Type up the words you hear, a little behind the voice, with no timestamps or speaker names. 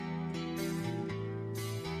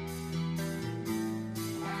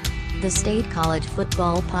the State College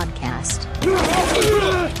Football Podcast.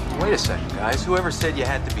 Wait a second, guys. Whoever said you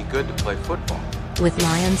had to be good to play football? With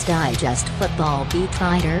Lions Digest football beat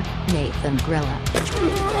writer, Nathan Grilla.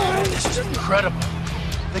 This is incredible.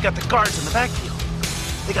 They got the guards in the backfield.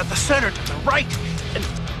 They got the center to the right.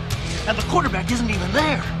 And the quarterback isn't even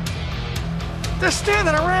there. They're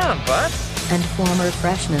standing around, bud. And former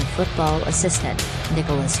freshman football assistant,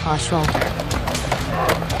 Nicholas Hochwalter.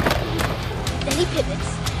 Then he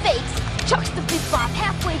pivots, fakes, chucks the big bomb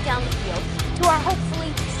halfway down the field to our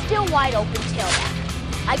hopefully still wide open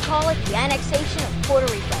tailback. I call it the annexation of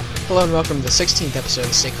Puerto Rico. Hello and welcome to the 16th episode of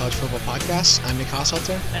the State College Football Podcast. I'm Nick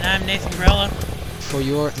Hochwalter. And I'm Nathan Grella. For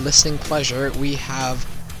your listening pleasure, we have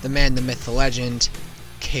the man, the myth, the legend,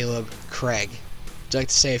 Caleb Craig. Would you like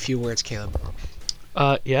to say a few words, Caleb?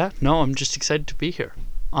 I'm just excited to be here.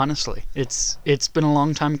 Honestly, it's been a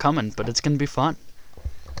long time coming, but it's gonna be fun.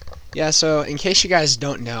 Yeah, so in case you guys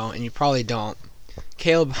don't know, and you probably don't,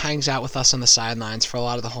 Caleb hangs out with us on the sidelines for a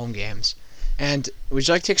lot of the home games. And would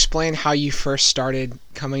you like to explain how you first started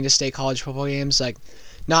coming to State College football games? Like,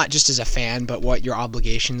 not just as a fan, but what your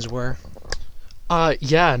obligations were? I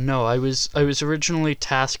was originally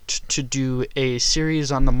tasked to do a series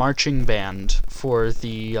on the marching band for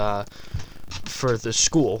the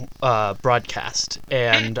school broadcast,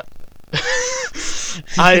 and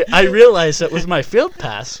I realized that with my field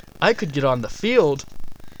pass, I could get on the field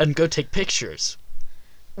and go take pictures,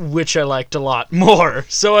 which I liked a lot more.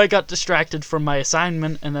 So I got distracted from my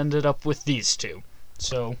assignment and ended up with these two.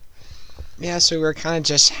 So we were kind of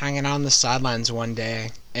just hanging out on the sidelines one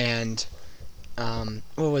day, and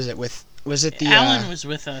what was it with? Was it the Alan was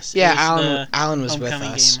with us? Yeah, Alan was with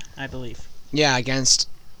homecoming us. Game, I believe. Yeah, against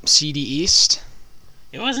CD East.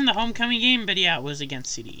 It wasn't the homecoming game, but yeah, it was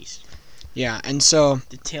against CD East. Yeah, and so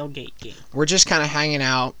The tailgate game. We're just kind of hanging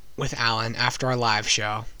out with Alan after our live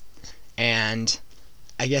show, and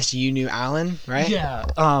I guess you knew Alan, right? Yeah,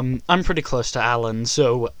 I'm pretty close to Alan,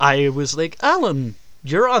 so I was like, Alan,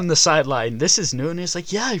 you're on the sideline. This is new. And he's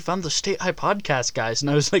like, yeah, I found the State High Podcast guys. And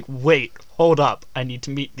I was like, wait, hold up. I need to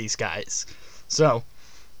meet these guys. So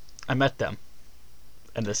I met them,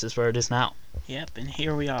 and this is where it is now. Yep, and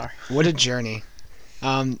here we are. What a journey.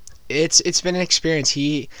 It's been an experience.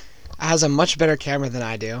 He has a much better camera than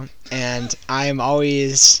I do, and I am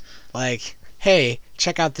always like, hey,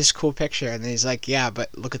 check out this cool picture. And then he's like, yeah,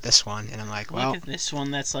 but look at this one. And I'm like, well, look at this one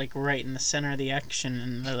that's like right in the center of the action,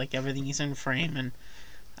 and like everything is in frame, and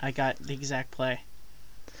I got the exact play.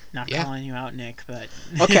 Not calling you out, Nick, but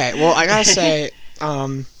okay, well, I gotta say,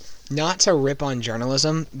 not to rip on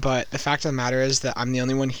journalism, but the fact of the matter is that I'm the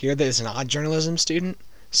only one here that is not a journalism student,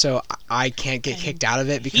 so I can't get kicked out of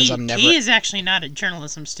it because I'm never... He is actually not a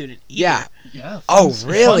journalism student either. Yeah. Oh,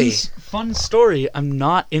 really? Fun story. I'm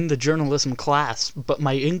not in the journalism class, but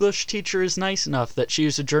my English teacher is nice enough that she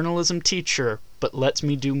is a journalism teacher, but lets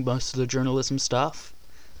me do most of the journalism stuff.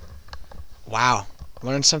 Wow.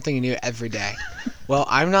 Learn something new every day. Well,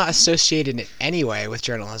 I'm not associated in any way with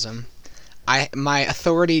journalism. My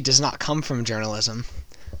authority does not come from journalism.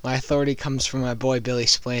 My authority comes from my boy Billy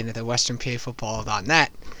Splain at the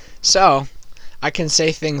westernpafootball.net. So, I can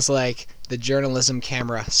say things like, the journalism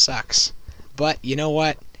camera sucks. But you know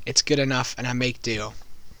what? It's good enough, and I make do.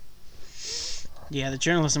 Yeah, the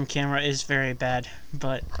journalism camera is very bad,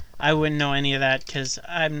 but I wouldn't know any of that because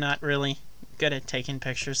I'm not really good at taking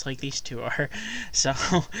pictures like these two are. So,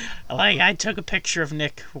 like, I took a picture of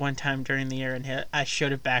Nick one time during the year, and I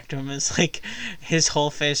showed it back to him. It's like his whole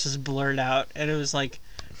face was blurred out, and it was like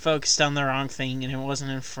focused on the wrong thing, and it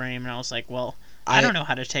wasn't in frame. And I was like, well, I don't know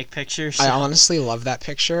how to take pictures. So. I honestly love that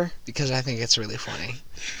picture because I think it's really funny.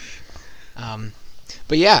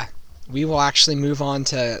 But yeah, we will actually move on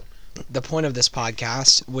to the point of this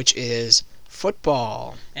podcast, which is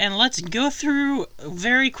football. And let's go through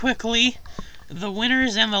very quickly the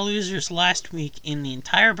winners and the losers last week in the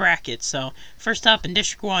entire bracket. So, first up in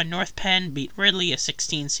District 1, North Penn beat Ridley, a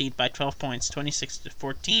 16 seed, by 12 points,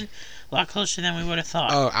 26-14. A lot closer than we would have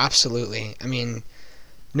thought. Oh, absolutely. I mean,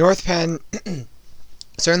 North Penn,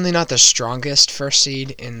 certainly not the strongest first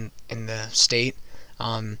seed in the state.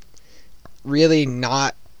 Really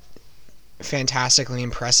not fantastically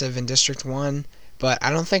impressive in District 1, but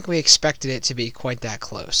I don't think we expected it to be quite that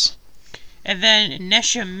close. And then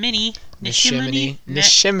Neshiminy.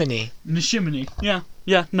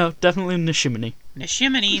 Yeah, no, definitely Neshiminy.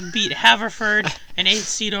 Neshiminy beat Haverford, an 8th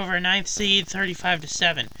seed over a 9th seed,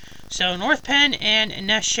 35-7. So North Penn and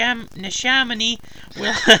Neshaminy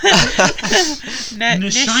will...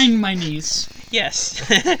 Neshine my knees. Yes.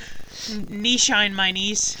 Neshine my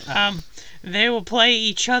knees. They will play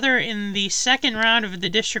each other in the second round of the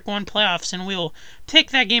District 1 playoffs, and we will pick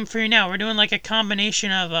that game for you now. We're doing like a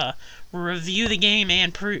combination of review the game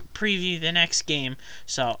and preview the next game.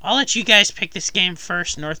 So I'll let you guys pick this game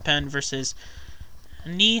first. North Penn versus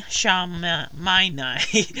Nishamini.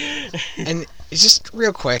 And just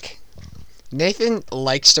real quick, Nathan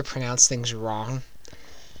likes to pronounce things wrong.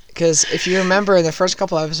 Because if you remember in the first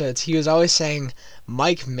couple episodes, he was always saying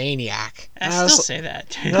Mike Maniac. I still say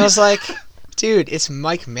that. And I was like, dude, it's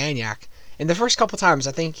Mike Maniac. And the first couple times,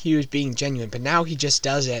 I think he was being genuine, but now he just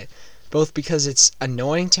does it, both because it's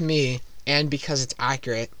annoying to me and because it's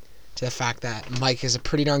accurate to the fact that Mike is a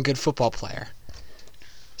pretty darn good football player.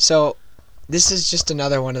 So this is just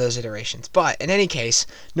another one of those iterations. But in any case,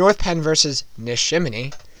 North Penn versus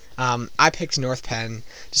Neshaminy. I picked North Penn.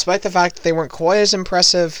 Despite the fact that they weren't quite as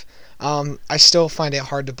impressive, I still find it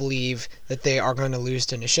hard to believe that they are going to lose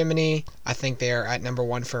to Neshaminy. I think they are at number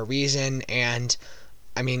 1 for a reason. And,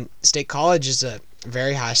 I mean, State College is a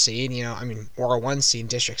very high seed, or a 1 seed in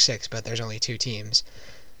District 6, but there's only 2 teams.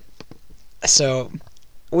 So,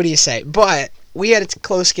 what do you say? But we had a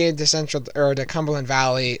close game to Cumberland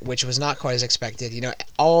Valley, which was not quite as expected.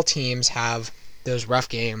 All teams have those rough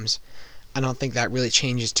games. I don't think that really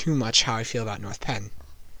changes too much how I feel about North Penn.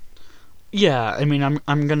 Yeah, I mean,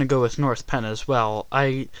 I'm gonna go with North Penn as well.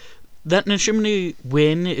 That Neshaminy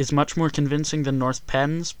win is much more convincing than North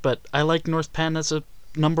Penn's, but I like North Penn as a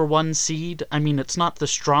number 1 seed. I mean, it's not the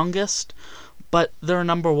strongest, but they're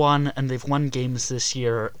number 1 and they've won games this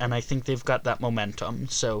year, and I think they've got that momentum.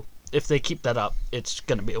 So if they keep that up, it's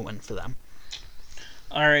gonna be a win for them.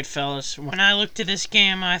 All right, fellas. When I looked at this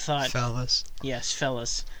game, I thought, Fellas. Yes,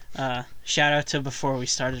 fellas. Shout out to before we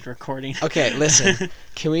started recording. Okay, listen.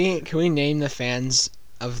 Can we name the fans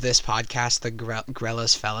of this podcast the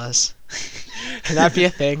Grellas Fellas? Can that be a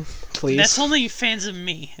thing, please? That's only fans of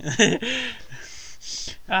me.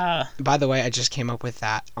 By the way, I just came up with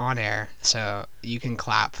that on air, so you can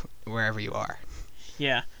clap wherever you are.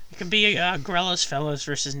 Yeah, it could be Grellas Fellas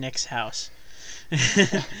versus Nick's House.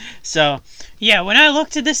 So, yeah, when I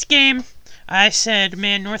looked at this game, I said,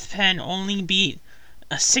 man, North Penn only beat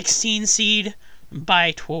a 16 seed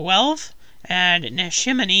by 12, and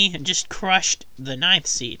Neshaminy just crushed the 9th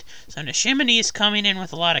seed. So Neshaminy is coming in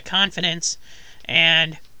with a lot of confidence,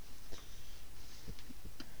 and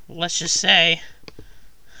let's just say,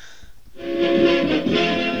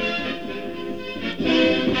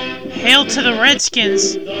 hail to the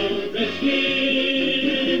Redskins!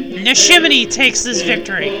 Neshaminy takes this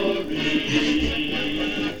victory.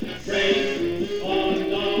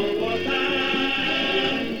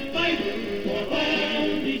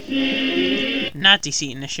 Not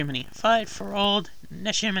DC Neshaminy. Fight for old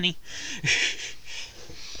Neshaminy.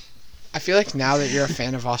 I feel like now that you're a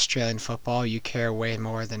fan of Australian football, you care way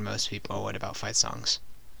more than most people would about fight songs.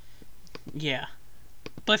 Yeah.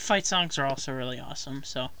 But fight songs are also really awesome,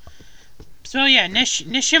 so yeah,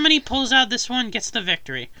 Neshaminy pulls out this one, gets the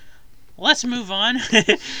victory. Let's move on.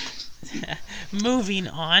 Moving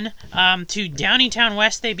on to Downingtown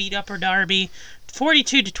West. They beat Upper Darby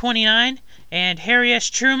 42-29, and Harry S.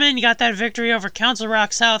 Truman got that victory over Council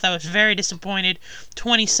Rock South. I was very disappointed,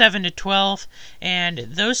 27-12, and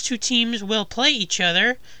those two teams will play each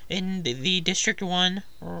other in the District 1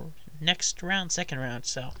 next round, second round.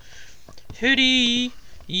 So, who do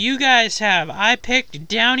you guys have? I picked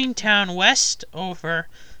Downingtown West over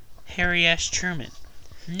Harry S. Truman.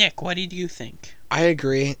 Nick, what did you think? I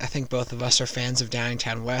agree. I think both of us are fans of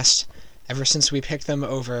Downingtown West. Ever since we picked them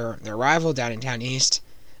over their rival, Downingtown East,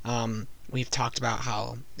 we've talked about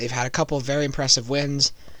how they've had a couple of very impressive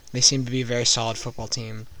wins. They seem to be a very solid football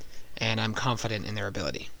team, and I'm confident in their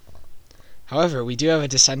ability. However, we do have a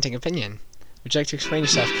dissenting opinion. Would you like to explain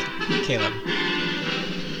yourself, Caleb?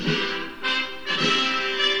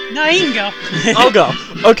 No, you can go. I'll go.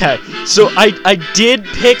 Okay, so I did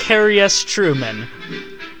pick Harry S. Truman.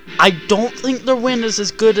 I don't think their win is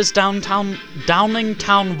as good as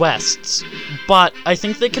Downingtown West's, but I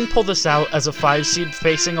think they can pull this out as a 5 seed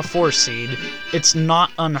facing a 4 seed. It's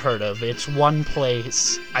not unheard of. It's one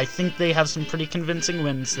place. I think they have some pretty convincing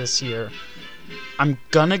wins this year. I'm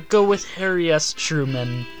gonna go with Harry S.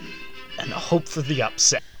 Truman and hope for the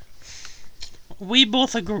upset. We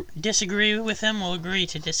both disagree with him. We'll agree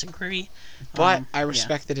to disagree. But I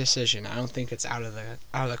respect the decision. I don't think it's out of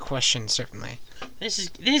the question, certainly. This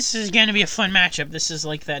is going to be a fun matchup. This is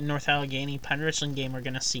like that North Allegheny Penn Richland game we're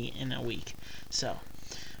going to see in a week. So,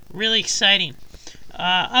 really exciting.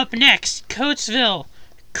 Up next, Coatesville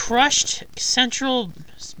crushed Central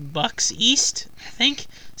Bucks East, I think,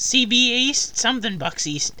 CB East, something Bucks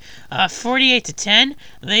East, 48-10.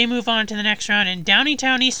 They move on to the next round, and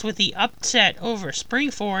Downingtown East with the upset over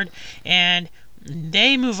Springford, and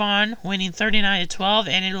they move on, winning 39-12,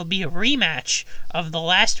 and it'll be a rematch of the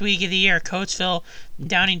last week of the year, Coatesville,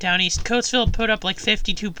 Downingtown East. Coatesville put up like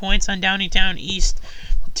 52 points on Downingtown East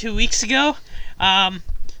 2 weeks ago.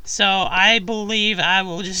 So I believe I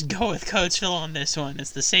will just go with Coatesville on this one. It's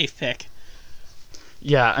the safe pick.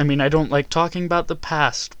 Yeah, I mean, I don't like talking about the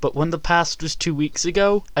past, but when the past was 2 weeks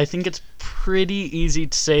ago, I think it's pretty easy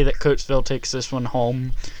to say that Coatesville takes this one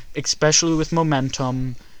home, especially with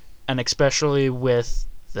momentum, and especially with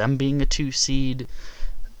them being a 2 seed,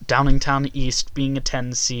 Downingtown East being a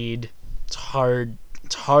 10 seed. It's hard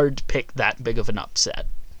to pick that big of an upset.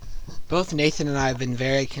 Both Nathan and I have been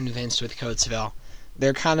very convinced with Coatesville.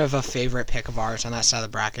 They're kind of a favorite pick of ours on that side of the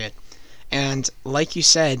bracket. And like you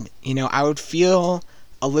said, I would feel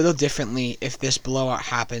a little differently if this blowout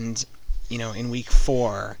happened, in week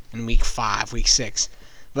 4, in week 5, week 6.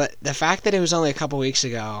 But the fact that it was only a couple weeks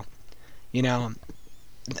ago,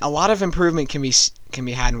 a lot of improvement can be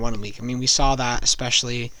had in 1 week. I mean, we saw that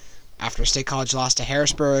especially after State College lost to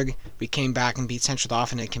Harrisburg. We came back and beat Central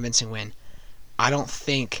Dauphin in a convincing win. I don't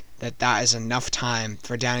think that is enough time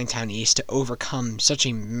for Downingtown East to overcome such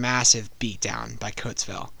a massive beatdown by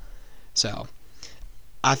Coatesville. So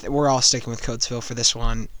we're all sticking with Coatesville for this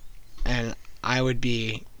one, and I would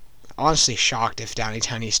be honestly shocked if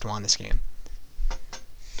Downingtown East won this game.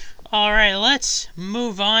 All right, let's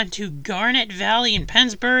move on to Garnet Valley and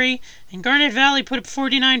Pennsbury. And Garnet Valley put up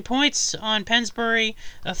 49 points on Pennsbury,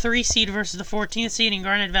 a 3 seed versus the 14th seed. And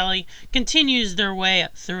Garnet Valley continues their way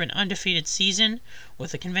through an undefeated season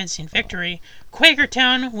with a convincing victory.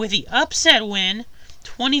 Quakertown with the upset win,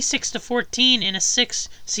 26-14 in a 6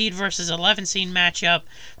 seed versus 11 seed matchup.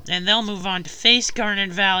 And they'll move on to face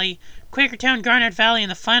Garnet Valley. Quakertown, Garnet Valley in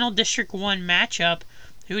the final District 1 matchup.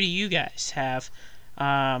 Who do you guys have?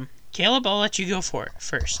 Caleb, I'll let you go for it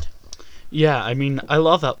first. Yeah, I mean, I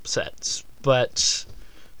love upsets, but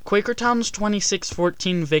Quakertown's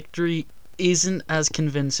 26-14 victory isn't as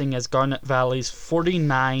convincing as Garnet Valley's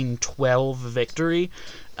 49-12 victory.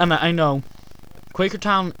 And I know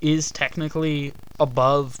Quakertown is technically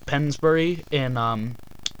above Pennsbury in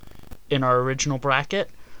our original bracket,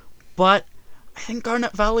 but I think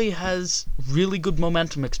Garnet Valley has really good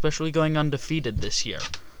momentum, especially going undefeated this year.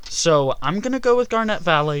 So I'm going to go with Garnet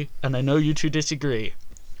Valley, and I know you two disagree,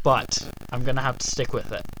 but I'm going to have to stick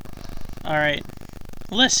with it. All right.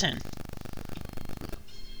 Listen.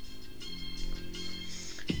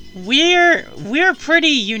 We're pretty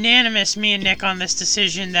unanimous, me and Nick, on this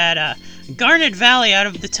decision that Garnet Valley, out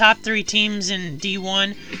of the top 3 teams in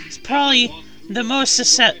D1, is probably the most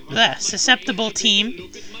susceptible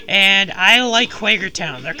team, and I like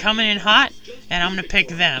Quakertown. They're coming in hot, and I'm going to pick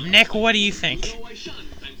them. Nick, what do you think?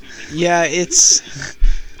 Yeah, it's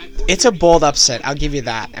a bold upset. I'll give you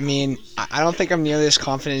that. I mean, I don't think I'm nearly as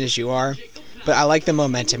confident as you are, but I like the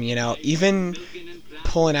momentum, Even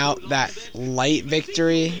pulling out that light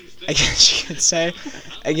victory, I guess you could say,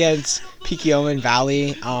 against Pequeoman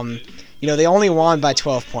Valley. They only won by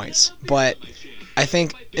 12 points, but I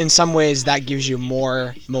think in some ways that gives you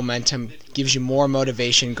more momentum, gives you more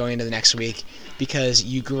motivation going into the next week because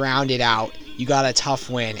you ground it out. You got a tough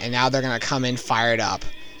win, and now they're going to come in fired up.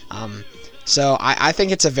 So I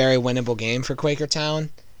think it's a very winnable game for Quakertown,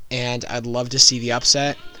 and I'd love to see the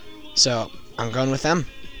upset. So I'm going with them.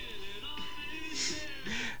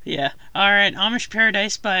 Yeah. All right. Amish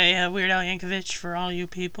Paradise by Weird Al Yankovic for all you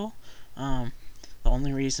people. The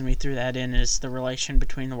only reason we threw that in is the relation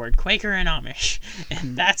between the word Quaker and Amish,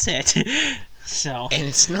 and that's it. So. And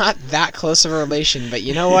it's not that close of a relation, but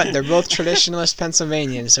you know what? They're both traditionalist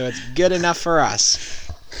Pennsylvanians, so it's good enough for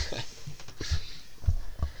us.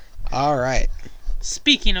 All right.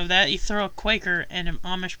 Speaking of that, you throw a Quaker and an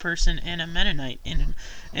Amish person and a Mennonite in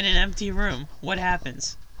an empty room. What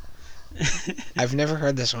happens? I've never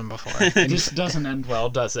heard this one before. This doesn't end well,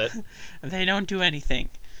 does it? They don't do anything.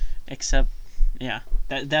 Except, yeah,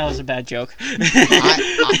 that was a bad joke.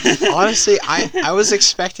 Honestly, I was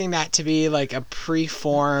expecting that to be like a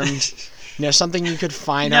preformed, something you could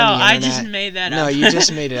find on the internet. No, I just made that up. No, you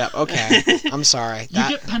just made it up. Okay, I'm sorry. You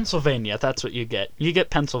get Pennsylvania, that's what you get. You get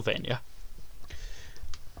Pennsylvania.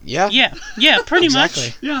 Yeah? Yeah, pretty exactly.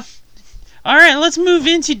 much. Yeah. All right, let's move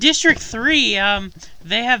into District 3.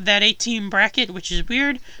 They have that 8-team bracket, which is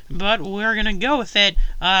weird, but we're going to go with it.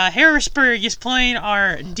 Harrisburg is playing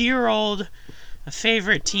our dear old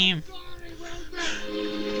favorite team.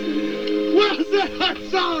 I'm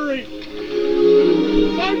sorry!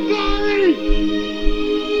 I'm sorry!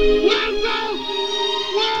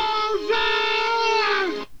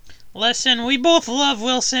 listen, we both love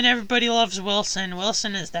Wilson. Everybody loves Wilson.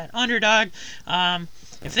 Wilson is that underdog.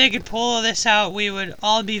 If they could pull this out, we would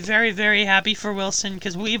all be very, very happy for Wilson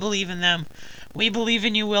because we believe in them. We believe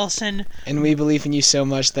in you, Wilson. And we believe in you so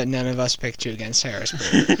much that none of us picked you against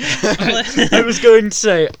Harrisburg. I was going to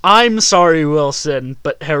say, I'm sorry, Wilson,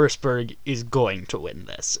 but Harrisburg is going to win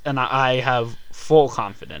this, and I have full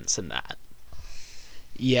confidence in that.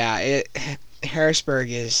 Yeah,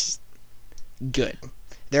 Harrisburg is good.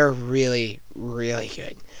 They're really, really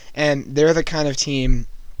good. And they're the kind of team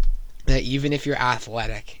that even if you're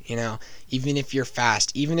athletic, even if you're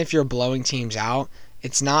fast, even if you're blowing teams out,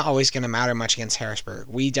 it's not always going to matter much against Harrisburg.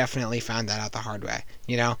 We definitely found that out the hard way.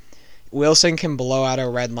 Wilson can blow out a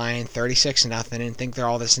Red Lion 36-0 and think they're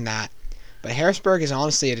all this and that. But Harrisburg is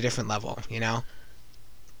honestly at a different level,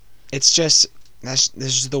 It's just, this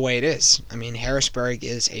is the way it is. I mean, Harrisburg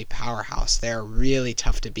is a powerhouse. They're really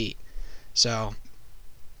tough to beat. So,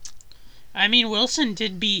 I mean, Wilson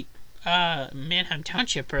did beat Manheim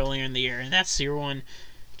Township earlier in the year, and that's your one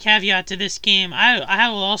caveat to this game. I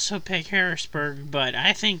will also pick Harrisburg, but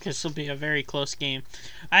I think this will be a very close game.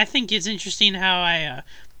 I think it's interesting how I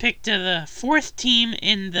picked the fourth team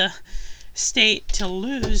in the state to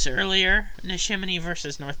lose earlier, Neshaminy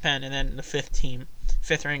versus North Penn, and then the fifth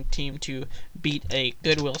ranked team to beat a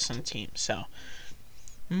good Wilson team. So,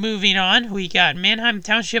 moving on, we got Manheim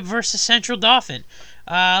Township versus Central Dauphin.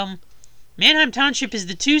 Manheim Township is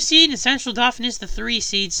the 2 seed and Central Dauphin is the 3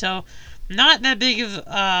 seed, so not that big of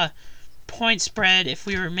a point spread if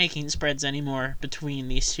we were making spreads anymore between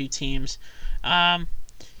these two teams. I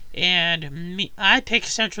picked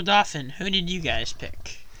Central Dauphin. Who did you guys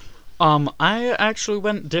pick? I actually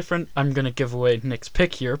went different. I'm going to give away Nick's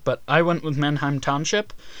pick here, but I went with Manheim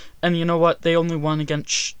Township, and you know what? They only won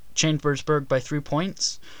against Chambersburg by 3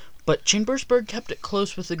 points, but Chambersburg kept it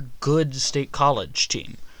close with a good state college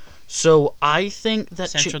team. So I think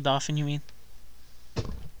that Central Dauphin, you mean?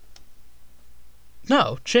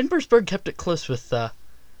 No, Chambersburg kept it close with, What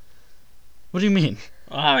do you mean?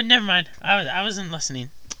 Oh, never mind. I wasn't listening.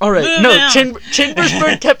 Alright, Move no, out.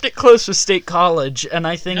 Chambersburg kept it close with State College, and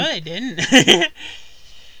I think... No, they didn't.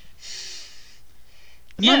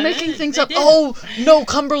 Am I making things up? did. Oh, no,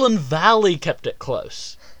 Cumberland Valley kept it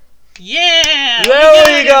close. Yeah! There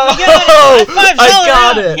we go! I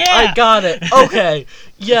got it! Yeah. I got it! Okay,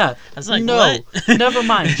 yeah. I was like, no, what? never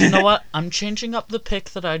mind. You know what? I'm changing up the pick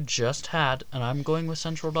that I just had, and I'm going with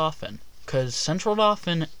Central Dauphin. Because Central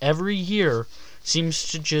Dauphin, every year, seems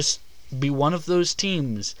to just be one of those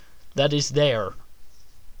teams that is there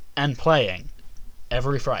and playing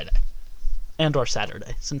every Friday. And or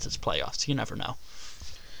Saturday, since it's playoffs. You never know.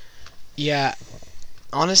 yeah,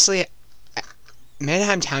 honestly,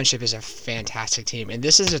 Manheim Township is a fantastic team, and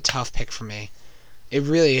this is a tough pick for me. It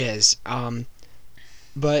really is.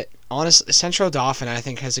 But honestly, Central Dauphin, I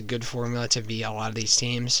think, has a good formula to beat a lot of these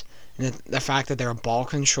teams. And the fact that they're a ball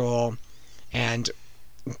control and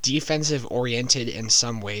defensive-oriented in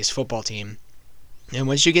some ways football team. And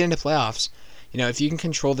once you get into playoffs, if you can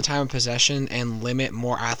control the time of possession and limit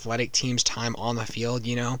more athletic teams' time on the field,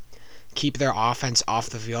 keep their offense off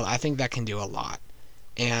the field, I think that can do a lot.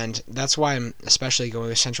 And that's why I'm especially going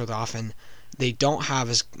with Central Dauphin. They don't have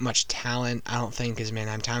as much talent, I don't think, as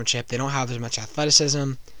Manheim Township. They don't have as much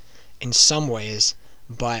athleticism in some ways,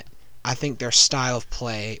 but I think their style of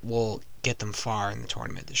play will get them far in the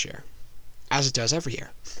tournament this year, as it does every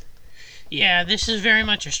year. Yeah, this is very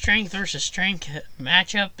much a strength versus strength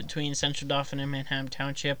matchup between Central Dauphin and Manheim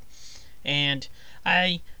Township. And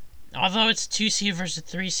although it's 2 seed versus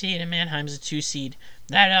 3 seed and Manheim's a 2 seed,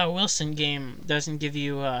 that Wilson game doesn't give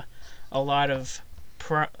you a lot of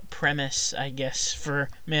premise, I guess, for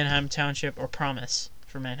Manheim Township, or promise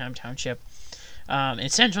for Manheim Township.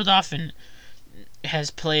 And Central Dauphin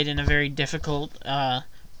has played in a very difficult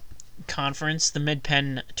conference. The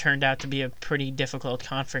Mid-Penn turned out to be a pretty difficult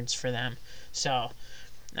conference for them. So,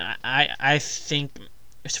 I think,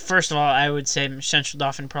 first of all, I would say Central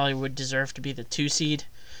Dauphin probably would deserve to be the 2 seed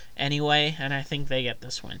anyway, and I think they get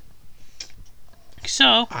this win.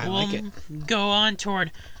 So, we'll go on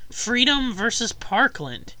toward Freedom versus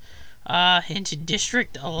Parkland into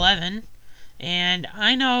District 11, and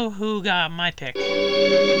I know who got my pick.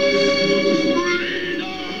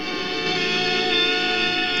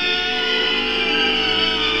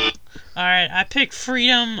 Alright, I picked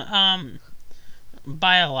Freedom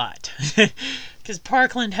by a lot. Because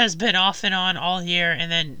Parkland has been off and on all year,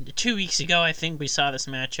 and then 2 weeks ago I think we saw this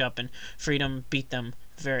matchup, and Freedom beat them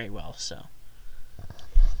very well, so...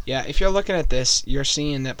 Yeah, if you're looking at this, you're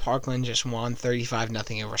seeing that Parkland just won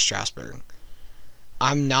 35-0 over Strasburg.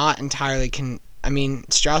 I'm not entirely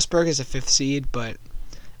Strasburg is a 5th seed, but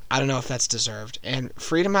I don't know if that's deserved. And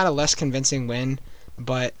Freedom had a less convincing win,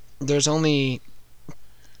 but it's only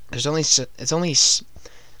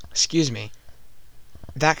excuse me.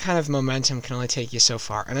 That kind of momentum can only take you so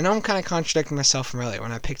far. And I know I'm kind of contradicting myself from earlier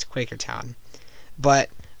when I picked Quakertown, but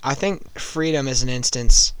I think Freedom is an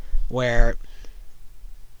instance where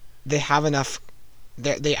they have enough,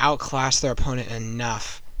 they outclass their opponent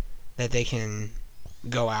enough that they can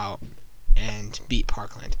go out and beat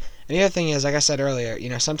Parkland. And the other thing is, like I said earlier,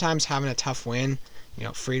 sometimes having a tough win,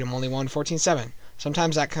 Freedom only won 14-7.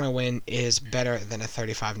 Sometimes that kind of win is better than a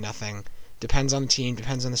 35-0. Depends on the team,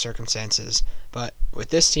 depends on the circumstances. But with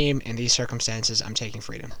this team and these circumstances, I'm taking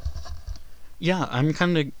Freedom. Yeah, I'm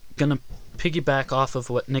kind of going to piggyback off of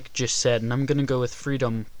what Nick just said, and I'm going to go with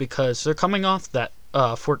Freedom because they're coming off that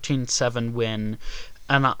 14-7 win,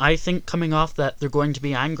 and I think coming off that they're going to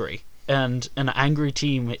be angry. And an angry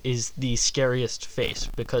team is the scariest to face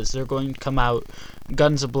because they're going to come out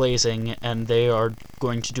guns a-blazing, and they are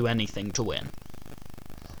going to do anything to win.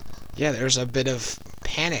 Yeah, there's a bit of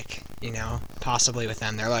panic, possibly with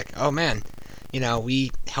them. They're like, oh man,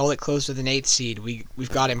 we held it close with an 8th seed. We've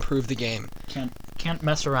got to improve the game. Can't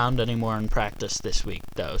mess around anymore in practice this week,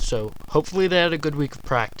 though. So hopefully they had a good week of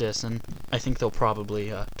practice, and I think they'll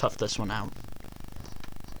probably tough this one out.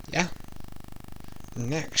 Yeah.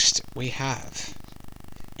 Next, we have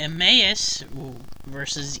Emmaus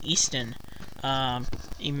versus Easton.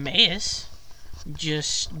 Emmaus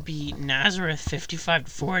just beat Nazareth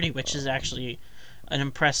 55-40, which is actually an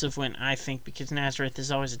impressive win, I think, because Nazareth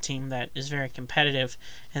is always a team that is very competitive.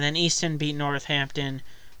 And then Easton beat Northampton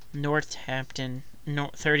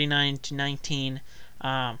 39-19.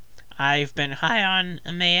 I've been high on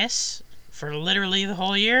Emmaus for literally the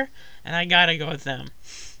whole year, and I gotta go with them.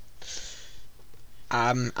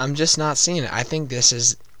 I'm just not seeing it. I think this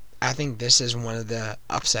is one of the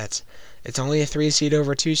upsets. It's only a 3 seed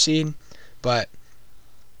over a 2 seed, but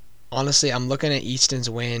honestly, I'm looking at Easton's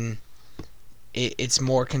win. It's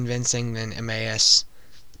more convincing than Emmaus,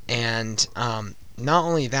 and not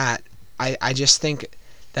only that, I just think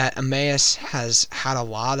that Emmaus has had a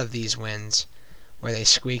lot of these wins where they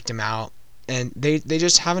squeaked them out, and they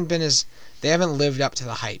just haven't lived up to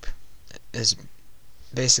the hype. Is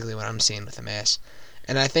basically what I'm seeing with Emmaus.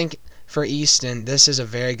 And I think for Easton, this is a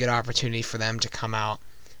very good opportunity for them to come out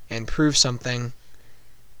and prove something.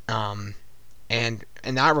 And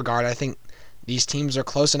in that regard, I think these teams are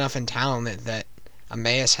close enough in town that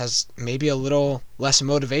Emmaus has maybe a little less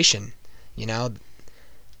motivation,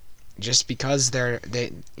 just because they've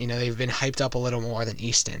been hyped up a little more than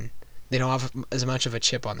Easton. They don't have as much of a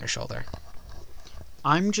chip on their shoulder.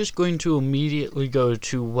 I'm just going to immediately go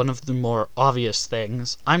to one of the more obvious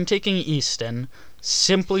things. I'm taking Easton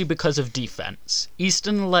simply because of defense.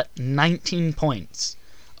 Easton let 19 points.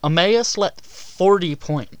 Emmaus let 40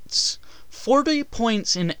 points. 40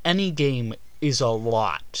 points in any game is a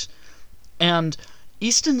lot. And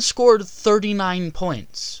Easton scored 39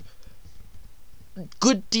 points.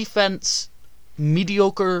 Good defense,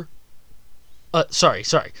 mediocre...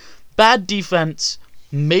 Bad defense,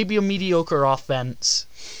 maybe a mediocre offense.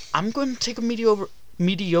 I'm going to take a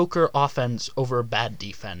mediocre offense over a bad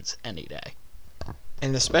defense any day.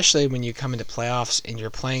 And especially when you come into playoffs and you're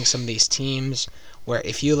playing some of these teams where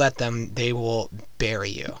if you let them, they will bury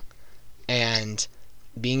you. And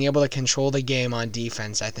being able to control the game on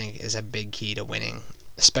defense, I think, is a big key to winning,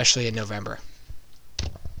 especially in November.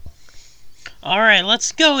 Alright,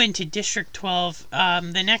 let's go into District 12.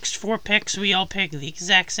 The next 4 picks, we all pick the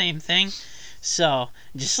exact same thing. So,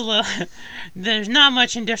 just a little... There's not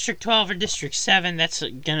much in District 12 or District 7 that's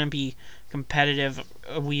gonna be competitive,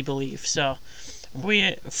 we believe. So,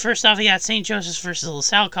 first off, we got St. Joseph's versus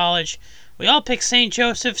LaSalle College. We all picked St.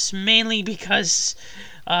 Joseph's mainly because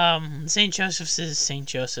St. Joseph's is St.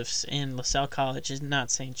 Joseph's and LaSalle College is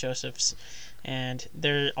not St. Joseph's. And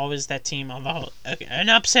they're always that team, although an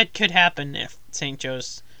upset could happen if St.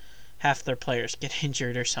 Joe's half their players get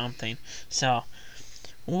injured or something. So,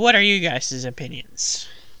 what are you guys' opinions?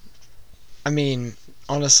 I mean,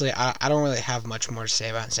 honestly, I don't really have much more to say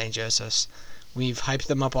about St. Joseph's. We've hyped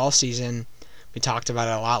them up all season. We talked about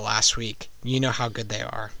it a lot last week. You know how good they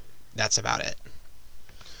are. That's about it.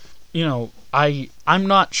 I'm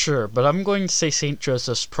not sure, but I'm going to say St.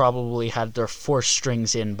 Joseph's probably had their 4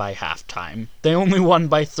 strings in by halftime. They only won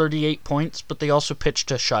by 38 points, but they also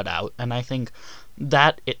pitched a shutout, and I think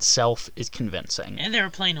that itself is convincing. And they were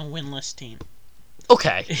playing a winless team.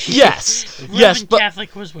 Okay, yes, yes, but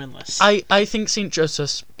Catholic was winless. I think St.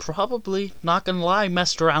 Joseph's probably, not gonna lie,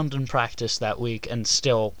 messed around in practice that week and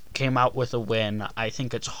still came out with a win. I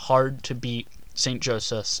think it's hard to beat St.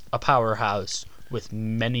 Joseph's, a powerhouse, with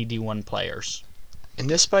many D1 players. And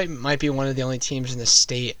this might be one of the only teams in the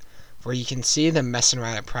state where you can see them messing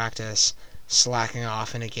around at practice, slacking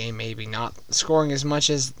off in a game, maybe not scoring as much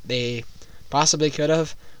as they possibly could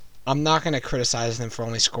have. I'm not going to criticize them for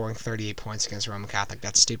only scoring 38 points against Roman Catholic.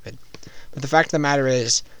 That's stupid. But the fact of the matter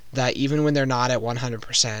is that even when they're not at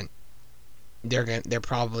 100%, they're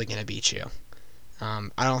probably going to beat you. I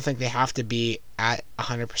don't think they have to be at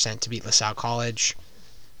 100% to beat LaSalle College.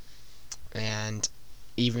 And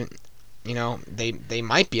even, they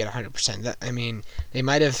might be at 100%. I mean,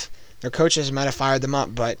 their coaches might have fired them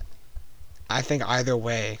up, but I think either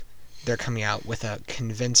way, they're coming out with a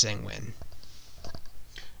convincing win.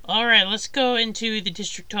 All right, let's go into the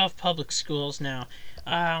District 12 public schools now.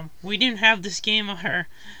 We didn't have this game on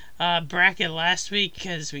our bracket last week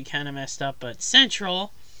because we kind of messed up, but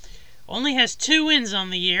Central only has 2 wins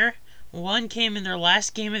on the year. One came in their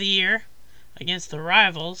last game of the year against the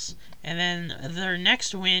Rivals, and then their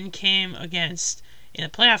next win came in a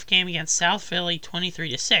playoff game against South Philly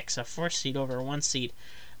 23-6, a 4th seed over a 1 seed.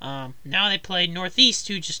 Now they played Northeast,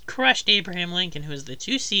 who just crushed Abraham Lincoln, who was the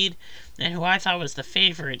 2 seed, and who I thought was the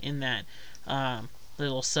favorite in that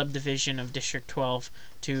little subdivision of District 12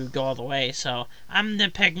 to go all the way. So I'm going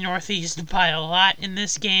to pick Northeast by a lot in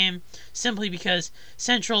this game, simply because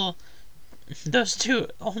Central,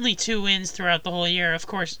 only 2 wins throughout the whole year. Of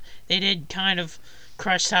course, they did kind of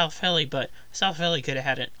crush South Philly, but South Philly could have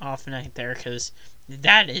had an off night there, because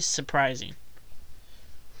that is surprising.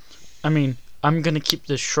 I mean, I'm going to keep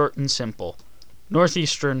this short and simple.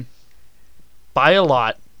 Northeastern, by a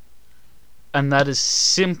lot, and that is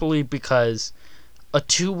simply because a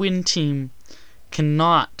 2-win team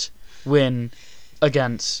cannot win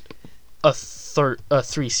against a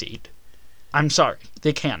 3 seed. I'm sorry,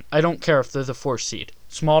 they can't. I don't care if they're the 4th seed.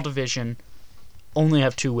 Small division, only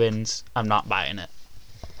have 2 wins. I'm not buying it.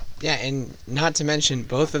 Yeah, and not to mention,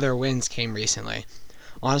 both of their wins came recently.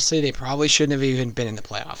 Honestly, they probably shouldn't have even been in the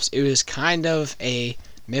playoffs. It was kind of a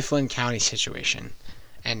Mifflin County situation.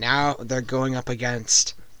 And now they're going up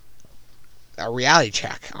against a reality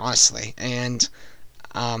check, honestly. And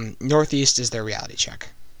Northeast is their reality check.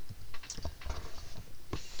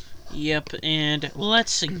 Yep, and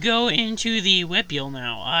let's go into the WPIAL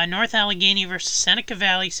now. North Allegheny versus Seneca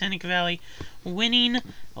Valley. Seneca Valley winning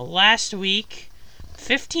last week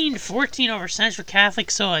 15-14 over Central Catholic,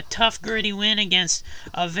 so a tough, gritty win against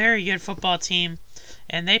a very good football team.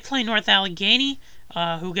 And they play North Allegheny,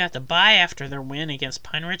 who got the bye after their win against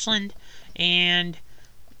Pine Richland. And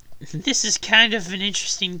this is kind of an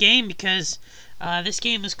interesting game because this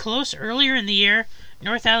game was close earlier in the year.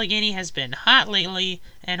 North Allegheny has been hot lately,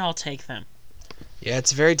 and I'll take them. Yeah,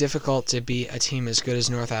 it's very difficult to beat a team as good as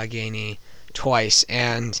North Allegheny twice.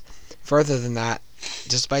 And further than that,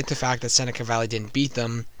 despite the fact that Seneca Valley didn't beat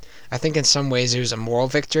them, I think in some ways it was a moral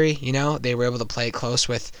victory. They were able to play it close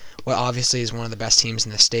with what obviously is one of the best teams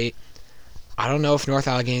in the state. I don't know if North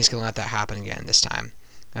Allegheny is going to let that happen again this time.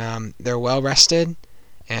 They're well rested,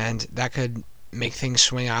 and that could make things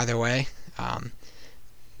swing either way.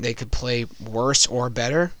 They could play worse or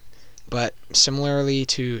better, but similarly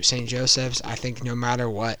to St. Joseph's, I think no matter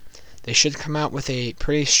what, they should come out with a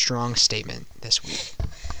pretty strong statement this week.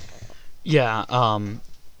 Yeah,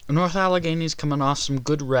 North Allegheny's coming off some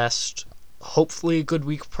good rest, hopefully a good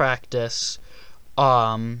week of practice,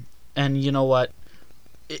 and you know what?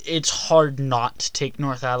 It's hard not to take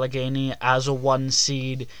North Allegheny as a 1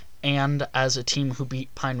 seed and as a team who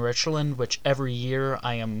beat Pine Richland, which every year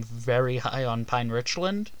I am very high on Pine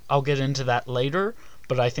Richland. I'll get into that later,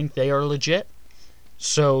 but I think they are legit.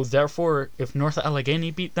 So therefore, if North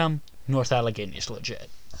Allegheny beat them, North Allegheny's legit.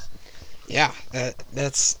 Yeah,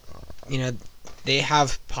 that's, they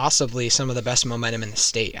have possibly some of the best momentum in the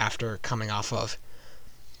state after coming off of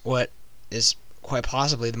what is quite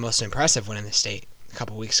possibly the most impressive win in the state a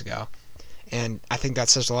couple weeks ago. And I think that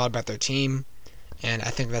says a lot about their team, and I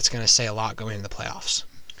think that's going to say a lot going into the playoffs.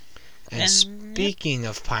 And speaking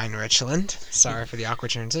of Pine Richland, sorry for the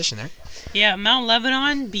awkward transition there. Yeah, Mount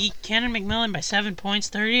Lebanon beat Cannon McMillan by 7 points,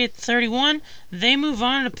 38-31. They move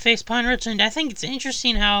on to face Pine Richland. I think it's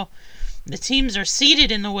interesting how the teams are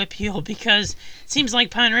seeded in the WPIAL because it seems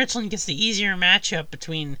like Pine Richland gets the easier matchup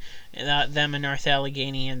between them and North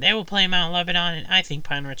Allegheny, and they will play Mount Lebanon, and I think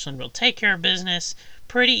Pine Richland will take care of business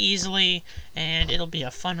pretty easily, and it'll be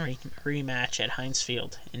a fun rematch at Heinz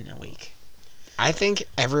Field in a week. I think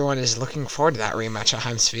everyone is looking forward to that rematch at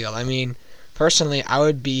Heinz Field. I mean, personally, I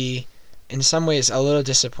would be, in some ways, a little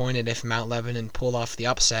disappointed if Mount Lebanon pulled off the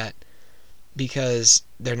upset because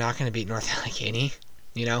they're not going to beat North Allegheny.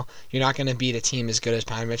 You're not going to beat a team as good as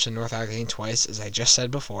Pine Ridge and North Allegheny twice, as I just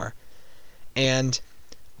said before. And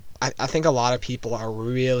I think a lot of people are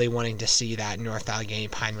really wanting to see that North Allegheny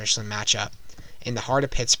Pine Richland matchup in the heart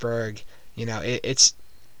of Pittsburgh. It's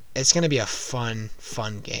going to be a fun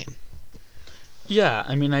game. Yeah,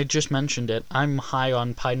 I mean, I just mentioned it. I'm high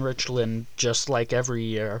on Pine Richland just like every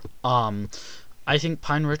year. I think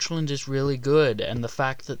Pine Richland is really good, and the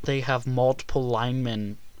fact that they have multiple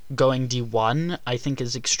linemen going D1, I think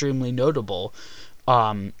is extremely notable.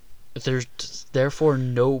 There's therefore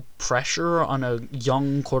no pressure on a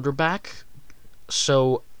young quarterback,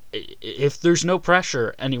 so if there's no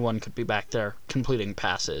pressure, anyone could be back there completing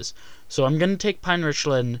passes. So I'm going to take Pine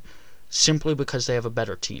Richland simply because they have a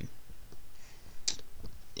better team.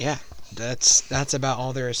 Yeah, that's about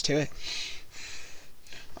all there is to it.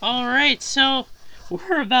 All right, so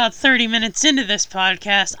we're about 30 minutes into this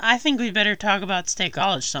podcast. I think we better talk about State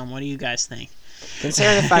College some. What do you guys think?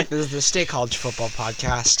 Considering the fact that this is the State College football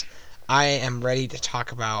podcast, I am ready to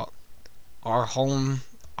talk about our home,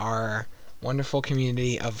 our wonderful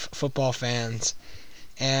community of football fans,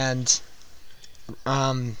 and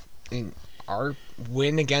our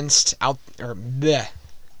win against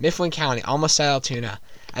Mifflin County. Almost said Altoona.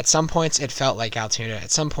 At some points, it felt like Altoona. At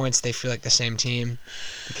some points, they feel like the same team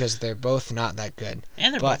because they're both not that good.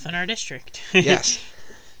 And they're both in our district. Yes.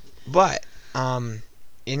 But, in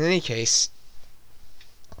any case,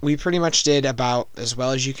 we pretty much did about as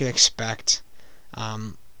well as you could expect.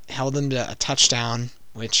 Held them to a touchdown,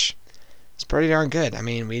 which is pretty darn good. I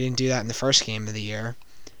mean, we didn't do that in the first game of the year.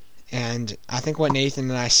 And I think what Nathan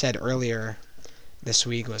and I said earlier this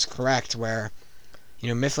week was correct, where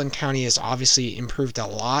Mifflin County has obviously improved a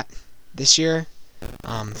lot this year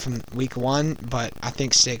from week 1, but I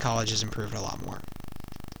think State College has improved a lot more.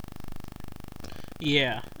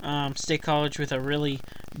 Yeah, State College with a really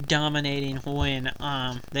dominating win.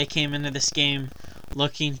 They came into this game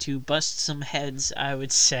looking to bust some heads, I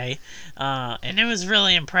would say, and it was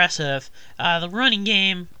really impressive. The running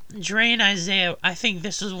game, Dre and Isaiah, I think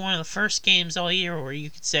this was one of the first games all year where you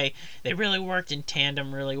could say they really worked in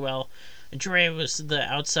tandem really well. Dre was the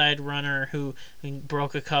outside runner who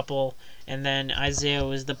broke a couple, and then Isaiah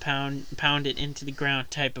was the pound it into the ground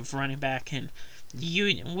type of running back. And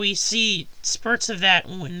we see spurts of that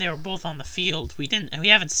when they were both on the field. We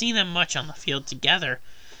haven't seen them much on the field together.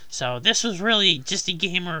 So this was really just a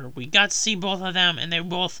game where we got to see both of them, and they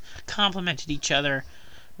both complemented each other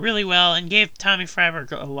really well and gave Tommy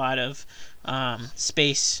Freiberg a lot of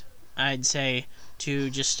space, I'd say, to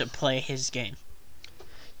play his game.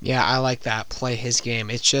 Yeah, I like that. Play his game.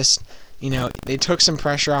 It's just, they took some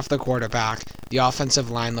pressure off the quarterback. The offensive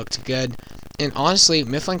line looked good. And honestly,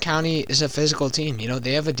 Mifflin County is a physical team.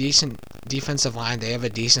 They have a decent defensive line. They have a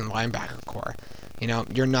decent linebacker core.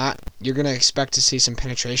 You're going to expect to see some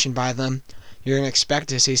penetration by them. You're going to expect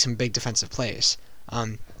to see some big defensive plays.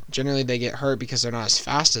 Generally, they get hurt because they're not as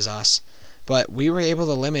fast as us. But we were able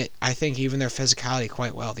to limit, I think, even their physicality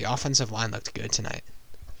quite well. The offensive line looked good tonight.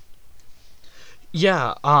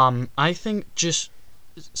 Yeah, I think just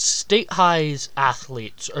State High's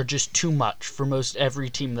athletes are just too much for most every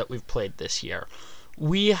team that we've played this year.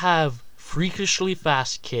 We have freakishly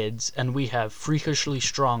fast kids, and we have freakishly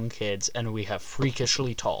strong kids, and we have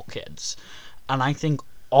freakishly tall kids. And I think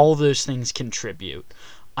all those things contribute.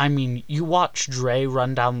 I mean, you watch Dre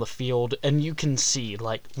run down the field, and you can see,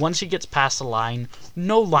 once he gets past the line,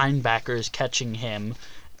 no linebacker is catching him,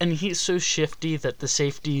 and he's so shifty that the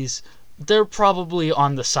safeties, they're probably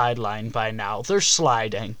on the sideline by now. They're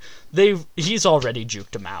sliding. He's already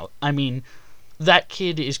juked them out. I mean, that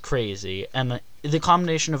kid is crazy. And the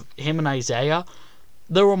combination of him and Isaiah,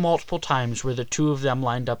 there were multiple times where the two of them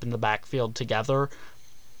lined up in the backfield together,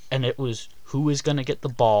 and it was who is going to get the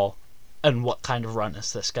ball and what kind of run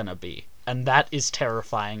is this going to be. And that is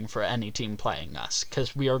terrifying for any team playing us,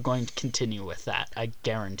 because we are going to continue with that. I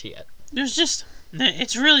guarantee it.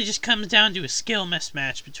 It's really just comes down to a skill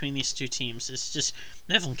mismatch between these two teams. It's just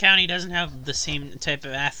Mifflin County doesn't have the same type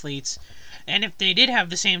of athletes, and if they did have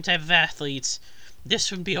the same type of athletes,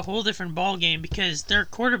 this would be a whole different ball game because their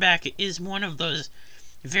quarterback is one of those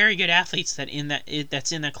very good athletes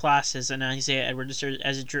that's in the class as an Isaiah Edwards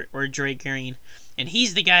or Dre Green, and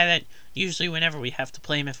he's the guy that usually whenever we have to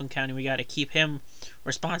play Mifflin County, we got to keep him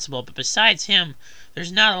responsible. But besides him,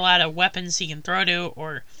 there's not a lot of weapons he can throw to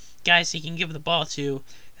or guys he can give the ball to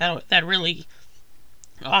that really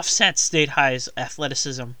offsets State High's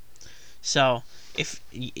athleticism. So if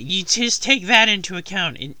you just take that into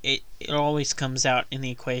account, it always comes out in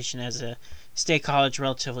the equation as a State College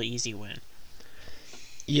relatively easy win.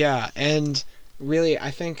 Yeah, and really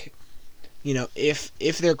I think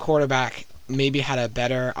if their quarterback maybe had a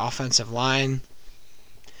better offensive line,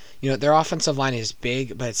 their offensive line is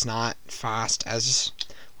big, but it's not fast as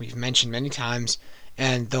we've mentioned many times,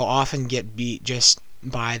 and they'll often get beat just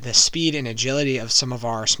by the speed and agility of some of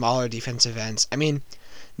our smaller defensive ends. I mean,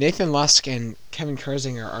 Nathan Lusk and Kevin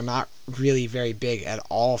Kurzinger are not really very big at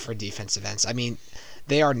all for defensive ends. I mean,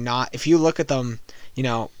 they are not. If you look at them,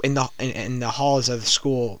 in the halls of the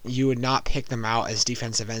school, you would not pick them out as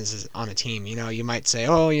defensive ends on a team. You might say,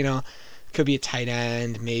 could be a tight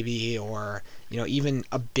end maybe, or even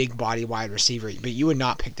a big body wide receiver, but you would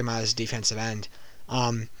not pick them out as a defensive end.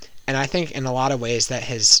 And I think in a lot of ways that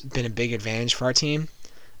has been a big advantage for our team.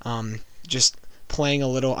 Just playing a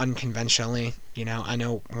little unconventionally. I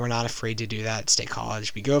know we're not afraid to do that at State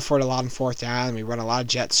College. We go for it a lot on fourth down. We run a lot of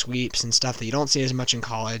jet sweeps and stuff that you don't see as much in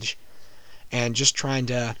college. And just trying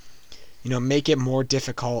to, make it more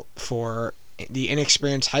difficult for the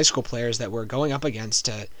inexperienced high school players that we're going up against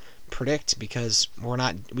to predict, because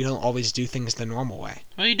we don't always do things the normal way.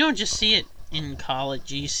 Well, you don't just see it in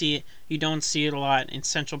college. You don't see it a lot in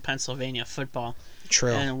Central Pennsylvania football.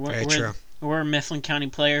 True. And Very true. Where Mifflin County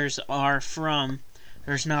players are from,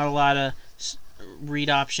 there's not a lot of read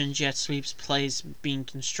option jet sweeps plays being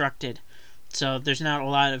constructed. So there's not a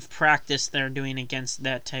lot of practice they're doing against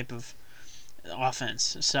that type of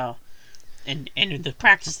offense. So, and the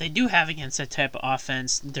practice they do have against that type of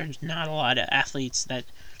offense, there's not a lot of athletes that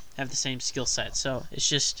have the same skill set. So it's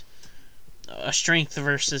just a strength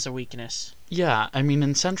versus a weakness. Yeah, I mean,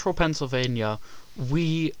 in Central Pennsylvania,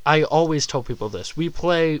 I always tell people this, we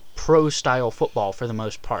play pro-style football for the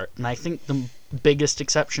most part, and I think the biggest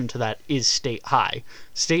exception to that is State High.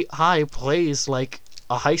 State High plays like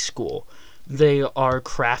a high school. They are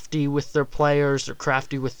crafty with their players, they're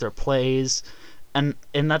crafty with their plays, and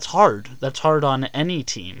that's hard. That's hard on any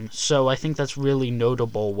team, so I think that's really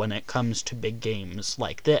notable when it comes to big games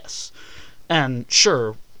like this. And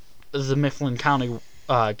sure, the Mifflin County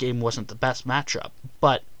game wasn't the best matchup,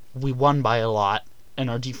 but we won by a lot, and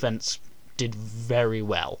our defense did very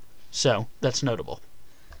well. So, that's notable.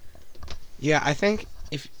 Yeah, I think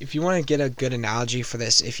if you want to get a good analogy for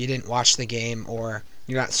this, if you didn't watch the game or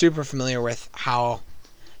you're not super familiar with how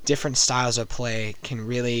different styles of play can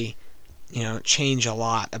really, change a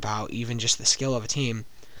lot about even just the skill of a team.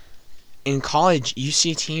 In college, you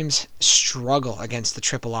see teams struggle against the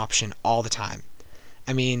triple option all the time.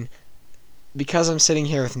 I mean, because I'm sitting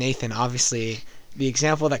here with Nathan, obviously the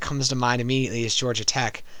example that comes to mind immediately is Georgia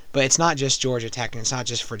Tech, but it's not just Georgia Tech and it's not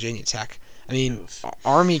just Virginia Tech. I mean,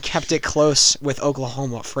 Army kept it close with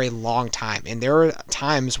Oklahoma for a long time, and there were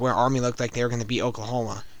times where Army looked like they were going to beat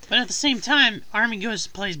Oklahoma. But at the same time, Army goes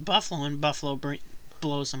and plays Buffalo, and Buffalo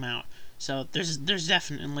blows them out. So there's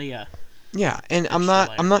definitely a... Yeah, and I'm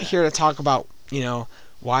not here to talk about,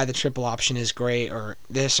 why the triple option is great or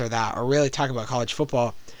this or that, or really talk about college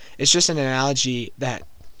football. It's just an analogy that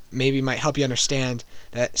maybe might help you understand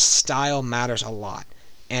that style matters a lot.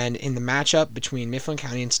 And in the matchup between Mifflin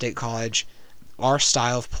County and State College, our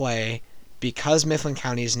style of play, because Mifflin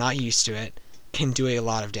County is not used to it, can do a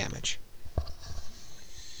lot of damage.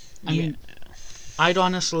 I mean, I'm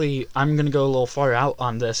going to go a little far out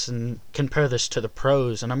on this and compare this to the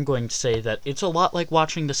pros, and I'm going to say that it's a lot like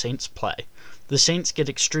watching the Saints play. The Saints get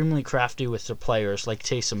extremely crafty with their players like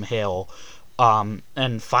Taysom Hill,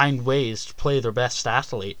 and find ways to play their best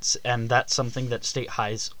athletes, and that's something that State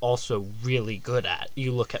High's also really good at.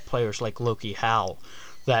 You look at players like Loki Howell,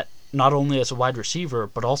 that not only as a wide receiver,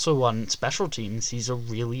 but also on special teams, he's a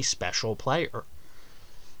really special player.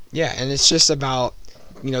 Yeah, and it's just about,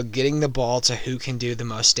 getting the ball to who can do the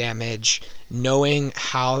most damage, knowing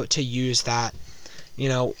how to use that.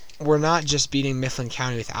 We're not just beating Mifflin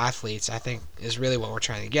County with athletes, I think is really what we're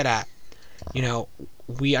trying to get at.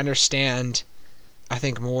 We understand, I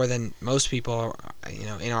think more than most people,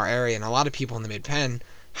 in our area and a lot of people in the Mid-Penn,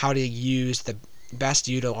 how to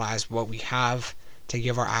utilize what we have to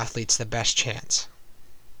give our athletes the best chance.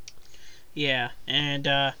 Yeah,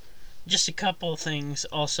 and just a couple things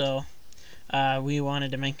also we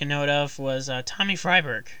wanted to make a note of was Tommy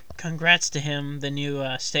Freiberg. Congrats to him, the new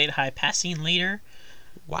State High passing leader.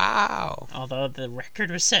 Wow. Although the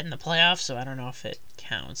record was set in the playoffs, so I don't know if it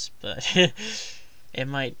counts, but it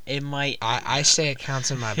might. I say it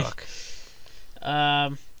counts in my book.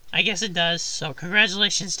 I guess it does. So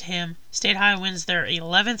congratulations to him. State High wins their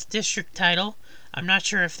 11th district title. I'm not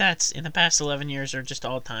sure if that's in the past 11 years or just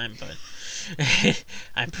all time, but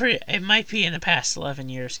it might be in the past 11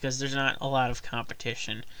 years because there's not a lot of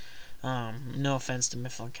competition. No offense to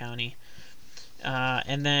Mifflin County.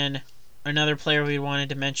 And then another player we wanted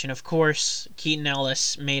to mention, of course, Keaton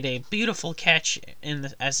Ellis made a beautiful catch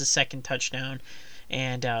as the second touchdown,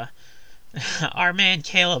 and our man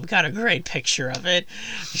Caleb got a great picture of it.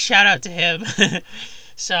 Shout out to him.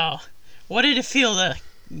 So, what did it feel to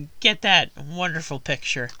get that wonderful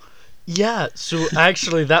picture? Yeah, so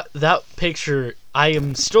actually that picture, I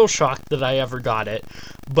am still shocked that I ever got it.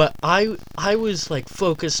 But I was like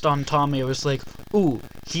focused on Tommy. I was like, ooh,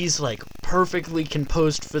 he's like perfectly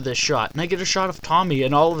composed for this shot. And I get a shot of Tommy,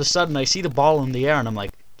 and all of a sudden I see the ball in the air, and I'm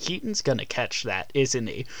like, Keaton's gonna catch that, isn't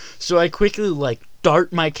he? So I quickly like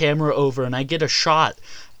dart my camera over, and I get a shot,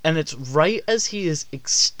 and it's right as he is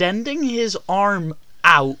extending his arm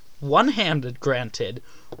out, one-handed, granted,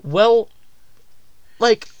 well,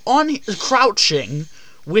 like on crouching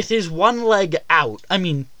with his one leg out. I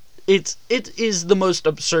mean, it is the most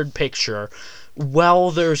absurd picture. Well,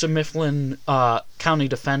 there's a Mifflin County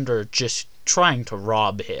defender just trying to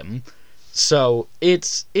rob him. So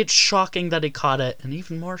it's shocking that he caught it, and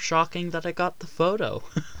even more shocking that I got the photo.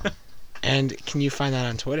 And can you find that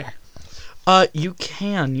on Twitter? You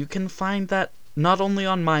can find that not only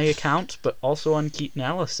on my account, but also on Keaton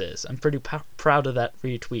Ellis's. I'm pretty proud of that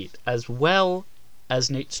retweet, as well as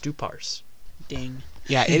Nate Stupar's. Ding.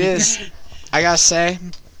 Yeah, it is. I gotta say,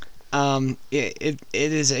 it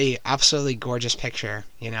is a absolutely gorgeous picture.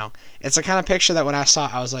 You know, it's the kind of picture that when I saw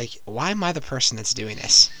it, I was like, why am I the person that's doing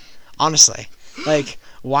this? Honestly, like,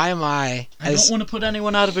 why am I? I don't want to put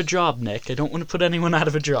anyone out of a job, Nick. I don't want to put anyone out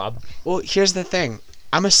of a job. Well, here's the thing.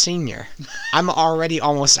 I'm a senior. I'm already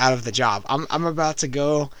almost out of the job. I'm about to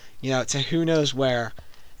go, to who knows where.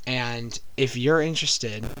 And if you're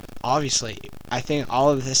interested, obviously, I think all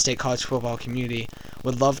of the state college football community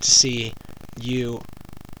would love to see you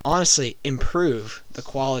honestly improve the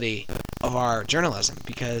quality of our journalism,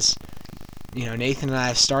 because, Nathan and I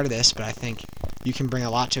have started this, but I think you can bring a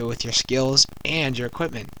lot to it with your skills and your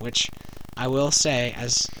equipment, which I will say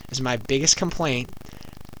as my biggest complaint.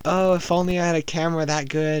 Oh, if only I had a camera that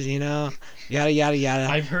good, yada, yada,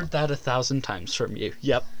 yada. I've heard that 1,000 times from you.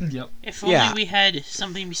 Yep. If only we had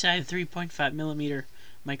something beside 3.5 millimeter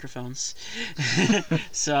microphones.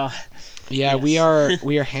 So. Yeah, yes.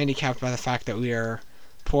 we are handicapped by the fact that we are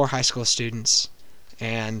poor high school students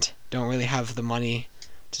and don't really have the money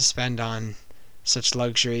to spend on such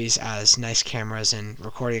luxuries as nice cameras and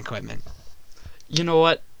recording equipment. You know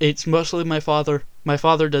what? It's mostly my father. My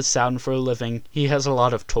father does sound for a living. He has a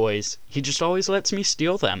lot of toys. He just always lets me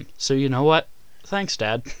steal them. So you know what? Thanks,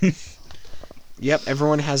 Dad. Yep,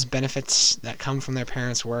 everyone has benefits that come from their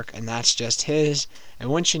parents' work, and that's just his. And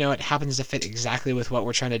once you know, it happens to fit exactly with what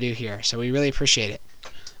we're trying to do here. So we really appreciate it.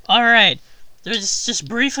 All right. Let's just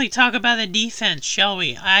briefly talk about the defense, shall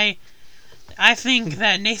we? I think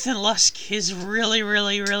that Nathan Lusk is really,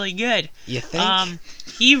 really, really good. You think?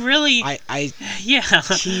 He really... Yeah.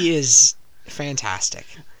 He is fantastic.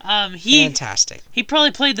 Fantastic. He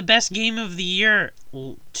probably played the best game of the year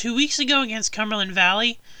 2 weeks ago against Cumberland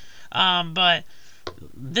Valley. But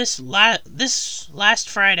this last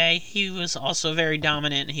Friday, he was also very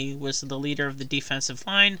dominant. He was the leader of the defensive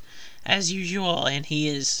line, as usual, and he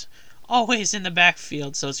is always in the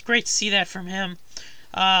backfield, so it's great to see that from him.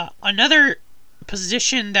 Another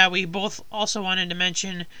position that we both also wanted to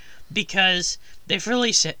mention, because they've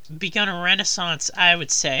really begun a renaissance, I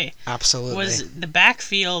would say. Absolutely. Was the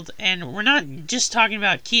backfield, and we're not just talking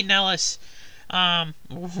about Keaton Ellis.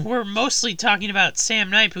 We're mostly talking about Sam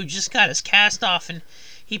Knipe, who just got his cast off, and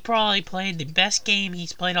he probably played the best game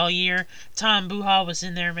he's played all year. Tom Buha was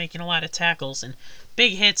in there making a lot of tackles and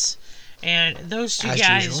big hits, and those two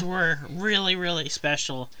guys were really, really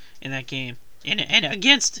special in that game. And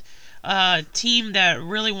against a team that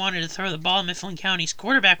really wanted to throw the ball, Mifflin County's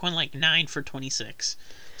quarterback went like 9 for 26.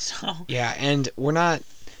 So yeah, and we're not,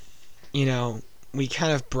 we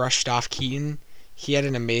kind of brushed off Keaton. He had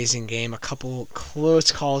an amazing game, a couple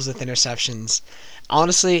close calls with interceptions.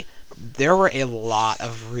 Honestly, there were a lot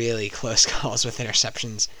of really close calls with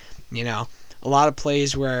interceptions. A lot of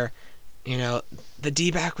plays where, the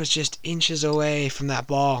D-back was just inches away from that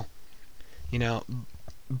ball.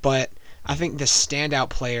 But I think the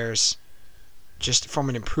standout players, just from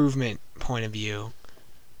an improvement point of view,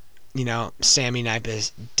 Sammy Knipe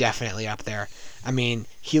is definitely up there. I mean,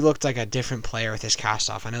 he looked like a different player with his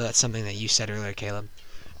cast-off. I know that's something that you said earlier, Caleb.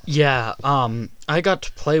 Yeah, I got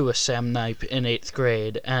to play with Sam Knipe in 8th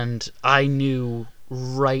grade, and I knew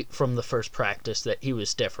right from the first practice that he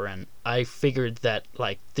was different. I figured that,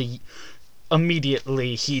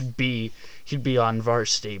 immediately he'd be on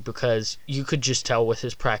varsity, because you could just tell with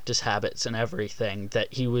his practice habits and everything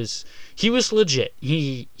that he was legit.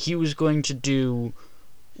 He was going to do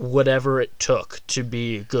whatever it took to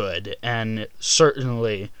be good, and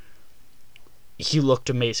certainly he looked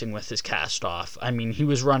amazing with his cast off. I mean, he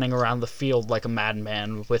was running around the field like a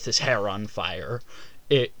madman with his hair on fire.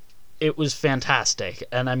 It was fantastic,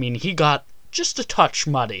 and I mean, he got just a touch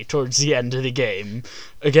muddy towards the end of the game.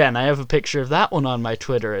 Again, I have a picture of that one on my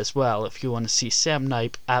Twitter as well, if you want to see Sam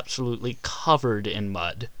Knipe absolutely covered in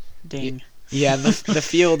mud. Ding. Yeah, the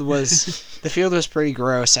field was pretty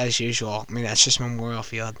gross as usual. I mean, that's just Memorial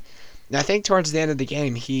Field. And I think towards the end of the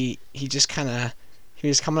game, he just kind of, he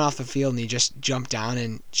was coming off the field and he just jumped down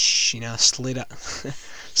and slid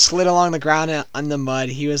slid along the ground on the mud.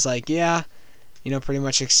 He was like, yeah, pretty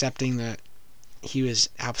much accepting that he was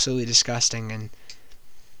absolutely disgusting,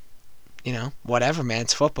 and whatever, man.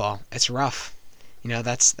 It's football. It's rough.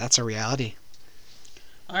 That's a reality.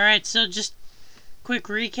 All right, so just quick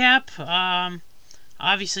recap.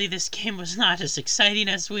 Obviously, this game was not as exciting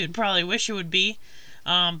as we would probably wish it would be,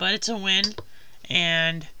 but it's a win,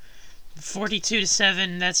 and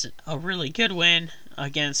 42-7. That's a really good win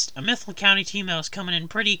against a Mifflin County team that was coming in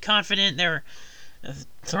pretty confident. They were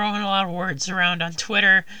throwing a lot of words around on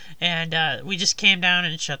Twitter, and we just came down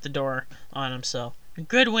and shut the door on them. So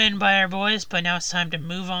good win by our boys, but now it's time to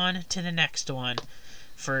move on to the next one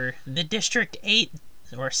for the District 8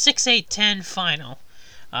 or 6-8-10 final.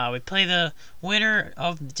 We play the winner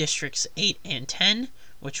of Districts 8 and 10,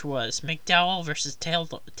 which was McDowell versus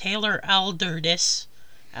Taylor Alderdice.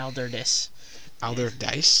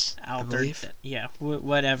 Alderdice, I believe. Yeah,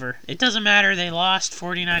 whatever. It doesn't matter. They lost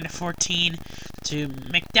 49-14 to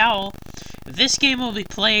McDowell. This game will be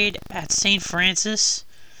played at St. Francis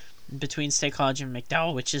between State College and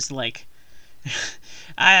McDowell, which is like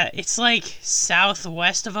it's like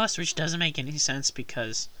southwest of us, which doesn't make any sense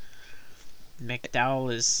because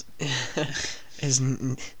McDowell is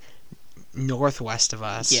northwest of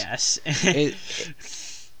us. Yes.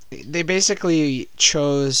 They basically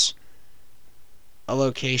chose a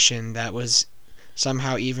location that was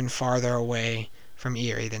somehow even farther away from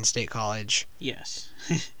Erie than State College. Yes.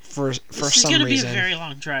 For this some reason. It's going to be a very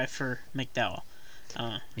long drive for McDowell.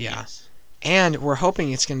 Yeah. Yes. And we're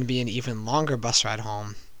hoping it's going to be an even longer bus ride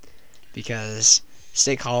home because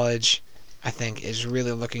State College, I think, is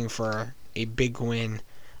really looking for a big win.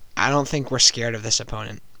 I don't think we're scared of this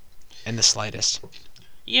opponent in the slightest.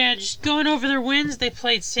 Yeah, just going over their wins. They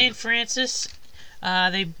played St. Francis.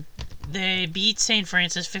 They beat St.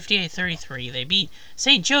 Francis 58-33. They beat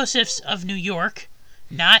St. Joseph's of New York,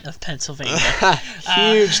 not of Pennsylvania.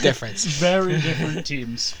 Huge difference. Very different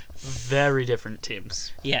teams. Very different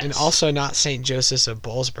teams. Yes. And also not St. Joseph's of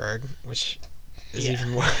Boalsburg, which is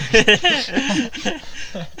even worse.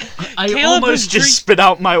 I Caleb almost just spit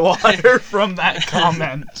out my water from that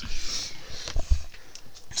comment.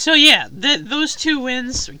 So yeah, those two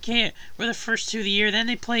wins were the first two of the year. Then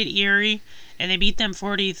they played Erie, and they beat them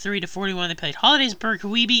 43-41. They played Hollidaysburg, who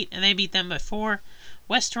we beat, and they beat them by 4.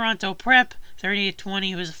 West Toronto Prep,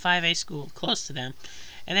 38-20, who was a 5A school, close to them.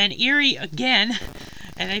 And then Erie again,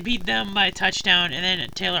 and they beat them by a touchdown. And then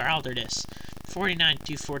Taylor Alderdice,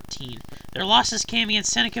 49-14. Their losses came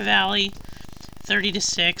against Seneca Valley,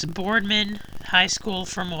 30-6. Boardman High School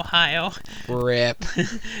from Ohio, RIP.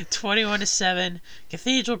 21-7.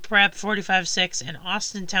 Cathedral Prep, 45-6, and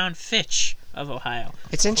Austintown Fitch of Ohio.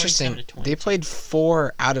 It's interesting. They played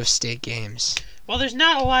 4 out-of-state games. Well, there's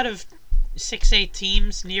not a lot of 6A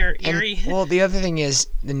teams near Erie. And, well, the other thing is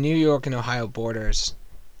the New York and Ohio borders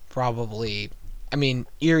probably... I mean,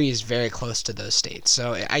 Erie is very close to those states,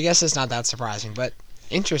 so I guess it's not that surprising, but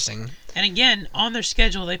interesting. And again, on their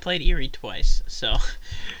schedule, they played Erie twice, so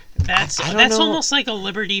that's know. almost like a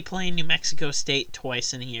Liberty playing New Mexico State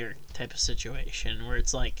twice in a year type of situation, where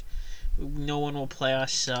it's like no one will play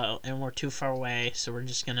us, and we're too far away, so we're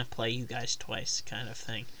just gonna play you guys twice, kind of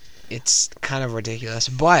thing. It's kind of ridiculous,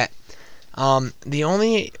 but the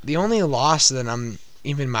only loss that I'm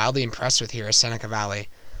even mildly impressed with here is Seneca Valley.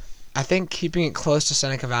 I think keeping it close to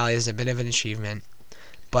Seneca Valley is a bit of an achievement,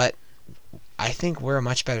 but I think we're a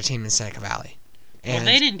much better team than Seneca Valley. And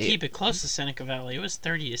well, they didn't keep it close to Seneca Valley. It was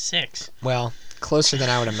 30-6. Well, closer than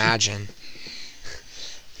I would imagine.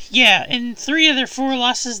 Yeah, in 3 of their 4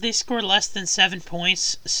 losses, they scored less than 7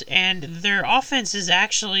 points, and their offense is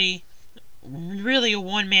actually really a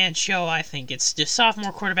one-man show, I think. It's the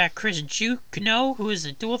sophomore quarterback, Chris Jukno, who is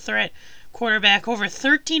a dual-threat quarterback, over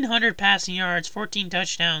 1,300 passing yards, 14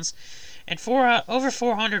 touchdowns, and over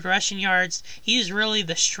 400 rushing yards. He's really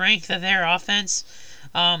the strength of their offense.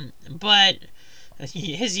 But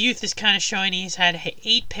his youth is kind of showing. He's had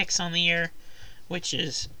 8 picks on the year, which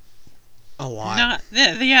is a lot.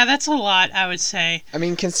 Yeah, that's a lot, I would say. I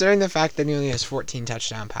mean, considering the fact that he only has 14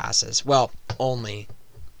 touchdown passes. Well, only,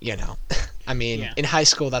 I mean, yeah. In high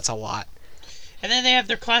school, that's a lot. And then they have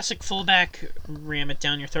their classic fullback, ram it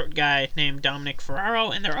down your throat guy named Dominic Ferraro,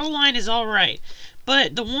 and their O-line is all right.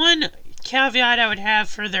 But the one caveat I would have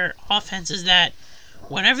for their offense is that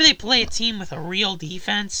whenever they play a team with a real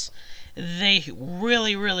defense, they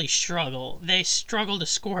really, really struggle. They struggle to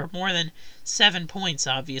score more than 7 points,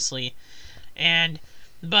 obviously.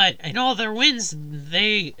 But in all their wins,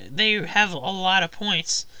 they have a lot of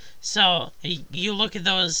points. So you look at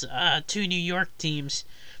those 2 New York teams,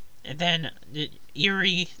 and then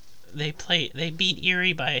Erie, they beat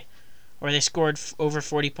Erie they scored over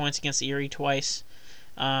 40 points against Erie twice,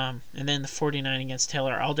 and then the 49 against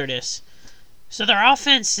Taylor Alderdice. So their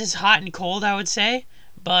offense is hot and cold, I would say,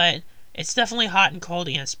 but it's definitely hot and cold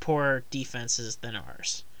against poorer defenses than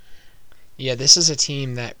ours. Yeah, this is a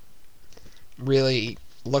team that really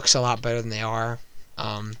looks a lot better than they are.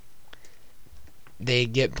 They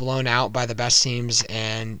get blown out by the best teams,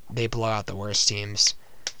 and they blow out the worst teams.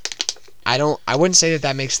 I wouldn't say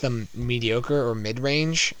that makes them mediocre or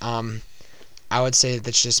mid-range. I would say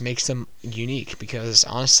that just makes them unique, because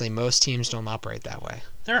honestly, most teams don't operate that way.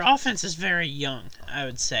 Their offense is very young, I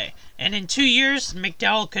would say. And in 2 years,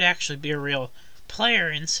 McDowell could actually be a real player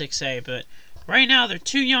in 6A, but right now they're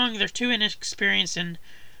too young, they're too inexperienced, and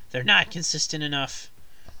they're not consistent enough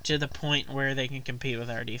to the point where they can compete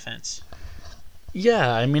with our defense.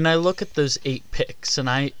 Yeah, I mean, I look at those 8 picks, and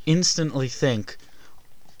I instantly think,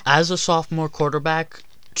 as a sophomore quarterback,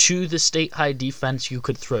 to the state high defense, you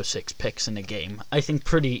could throw 6 picks in a game. I think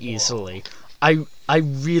pretty easily. I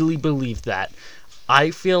really believe that.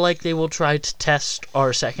 I feel like they will try to test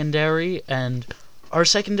our secondary, and our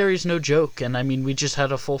secondary is no joke. And I mean, we just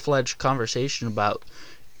had a full-fledged conversation about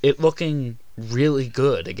it looking really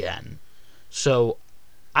good again. So,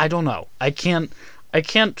 I don't know. I can't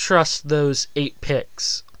trust those 8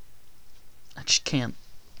 picks. I just can't.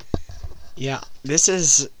 Yeah, this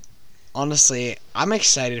is... Honestly, I'm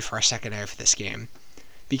excited for our secondary for this game,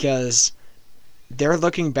 because they're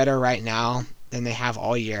looking better right now than they have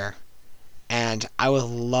all year, and I would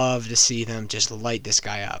love to see them just light this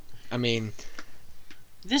guy up. I mean...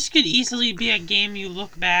 This could easily be a game you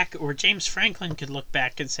look back, or James Franklin could look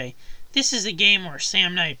back and say, this is a game where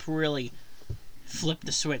Sam Knipe really flipped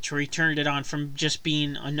the switch, where he turned it on from just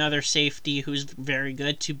being another safety who's very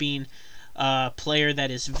good to being a player that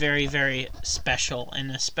is very, very special, and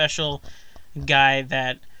a special guy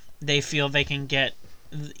that they feel they can get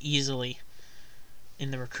easily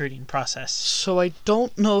in the recruiting process. So I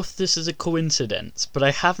don't know if this is a coincidence, but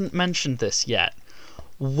I haven't mentioned this yet.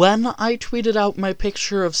 When I tweeted out my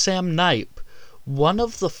picture of Sam Knipe, one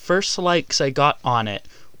of the first likes I got on it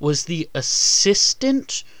was the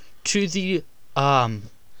assistant to the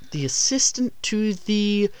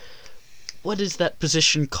what is that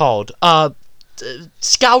position called?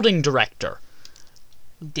 Scouting director.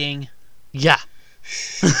 Ding. Yeah.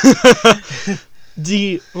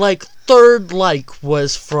 The third like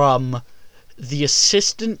was from the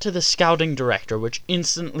assistant to the scouting director, which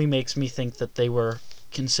instantly makes me think that they were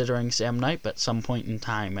considering Sam Knipe at some point in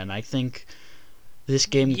time, and I think this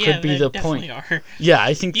game could be the point. Are. Yeah,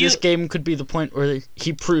 I think this game could be the point where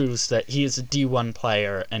he proves that he is a D1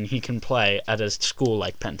 player and he can play at a school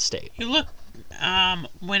like Penn State. You look,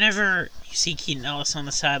 whenever you see Keaton Ellis on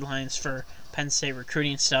the sidelines for Penn State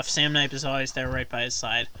recruiting stuff, Sam Knipe is always there right by his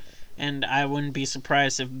side. And I wouldn't be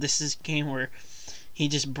surprised if this is a game where he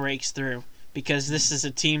just breaks through, because this is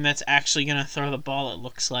a team that's actually going to throw the ball, it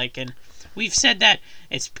looks like. And we've said that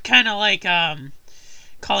it's kind of like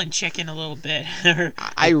calling chicken a little bit.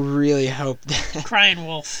 I really hope that... Crying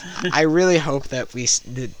wolf. I really hope that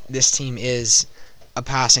this team is a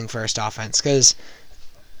passing first offense, because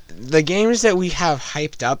the games that we have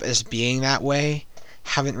hyped up as being that way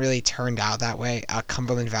haven't really turned out that way.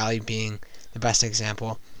 Cumberland Valley being the best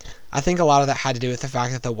example. I think a lot of that had to do with the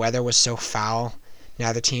fact that the weather was so foul.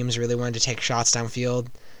 Neither teams really wanted to take shots downfield.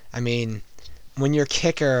 I mean, when your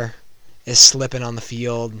kicker is slipping on the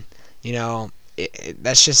field, you know,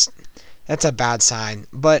 that's a bad sign.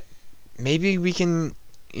 But maybe we can,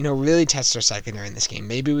 really test our secondary in this game.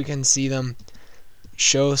 Maybe we can see them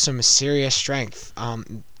show some serious strength.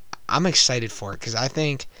 I'm excited for it, because I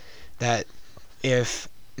think that if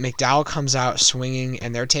McDowell comes out swinging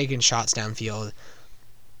and they're taking shots downfield,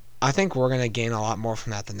 I think we're going to gain a lot more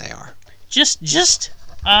from that than they are. Just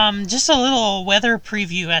a little weather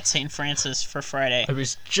preview at St. Francis for Friday. I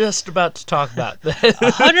was just about to talk about that.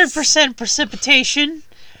 100% precipitation,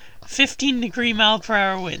 15 mile per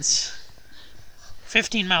hour winds.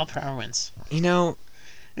 15 mile per hour winds. We can't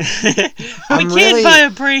buy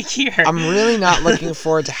a break here. I'm really not looking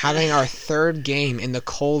forward to having our third game in the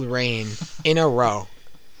cold rain in a row.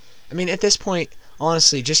 I mean, at this point,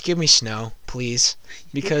 honestly, just give me snow, please.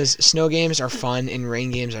 Because snow games are fun and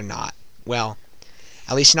rain games are not. Well,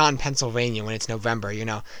 at least not in Pennsylvania when it's November,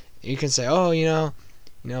 You can say,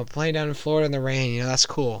 Play down in Florida in the rain, that's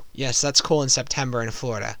cool. Yes, that's cool in September in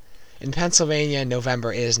Florida. In Pennsylvania in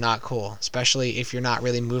November, it is not cool, especially if you're not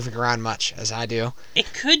really moving around much, as I do.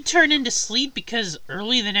 It could turn into sleet because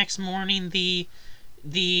early the next morning the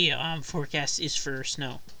forecast is for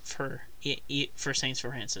snow for St.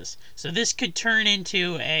 Francis. So this could turn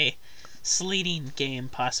into a sleeting game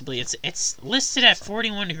possibly. It's listed at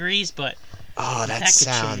 41 degrees, but that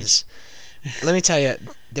sounds. Let me tell you,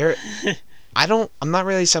 I'm not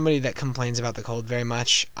really somebody that complains about the cold very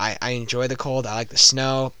much. I enjoy the cold. I like the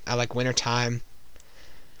snow. I like wintertime.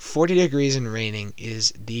 40 degrees and raining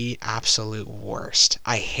is the absolute worst.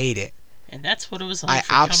 I hate it. And that's what it was like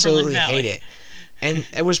for absolutely Cumberland Valley. hate it. And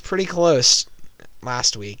it was pretty close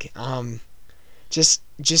last week.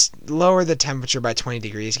 Just lower the temperature by 20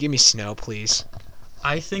 degrees. Give me snow, please.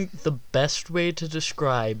 I think the best way to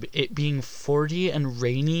describe it being 40 and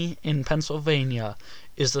rainy in Pennsylvania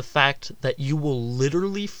is the fact that you will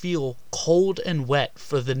literally feel cold and wet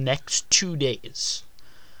for the next 2 days.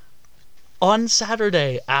 On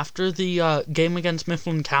Saturday, after the game against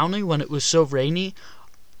Mifflin County, when it was so rainy,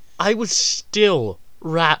 I was still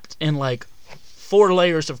wrapped in like 4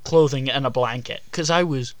 layers of clothing and a blanket because I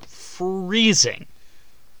was freezing.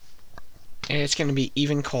 And it's going to be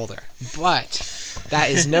even colder. But that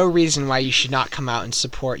is no reason why you should not come out and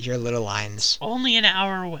support your Little Lions. Only an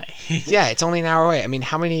hour away. Yeah, it's only an hour away. I mean,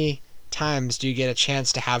 how many times do you get a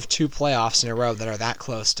chance to have 2 playoffs in a row that are that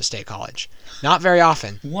close to State College? Not very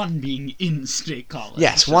often. One being in State College.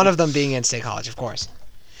 Yes, one of them being in State College, of course.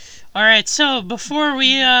 All right, so before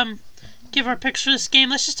we give our picks for this game,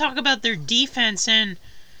 let's just talk about their defense. And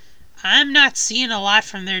I'm not seeing a lot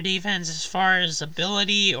from their defense as far as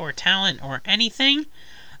ability or talent or anything.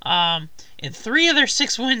 In 3 of their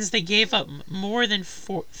 6 wins, they gave up more than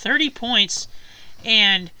 30 points.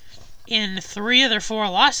 And in 3 of their 4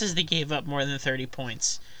 losses, they gave up more than 30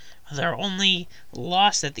 points. Their only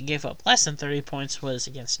loss that they gave up less than 30 points was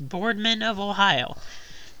against Boardman of Ohio.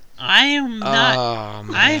 I am not... Oh,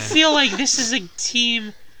 man. I feel like this is a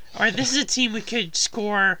team we could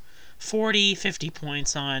score 40, 50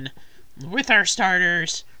 points on with our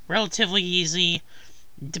starters relatively easy.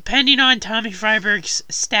 Depending on Tommy Freiberg's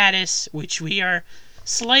status, which we are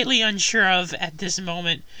slightly unsure of at this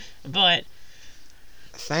moment, but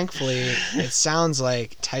thankfully, it sounds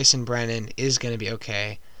like Tyson Brennan is going to be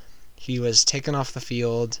okay. He was taken off the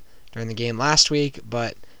field during the game last week,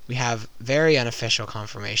 but we have very unofficial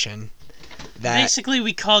confirmation that... Basically,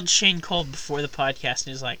 we called Shane Cole before the podcast,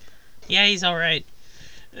 and he's like, yeah, he's all right.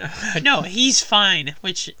 No, he's fine,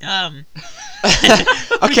 which, Okay,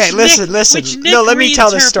 which listen. Nick No, let me tell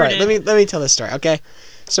this story. reinterpreted. Let me tell this story, okay?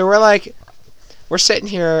 So we're sitting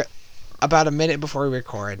here about a minute before we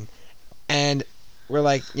record, and we're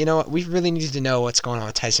like, you know what? We really need to know what's going on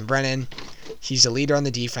with Tyson Brennan. He's a leader on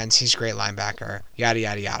the defense. He's a great linebacker. Yada,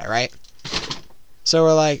 yada, yada, right? So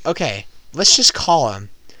we're like, okay, let's just call him.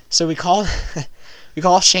 So we call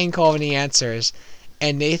Shane Cole and he answers,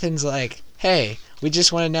 and Nathan's like, hey, we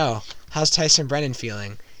just want to know, how's Tyson Brennan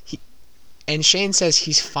feeling? And Shane says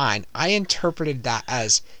he's fine. I interpreted that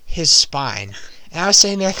as his spine. And I was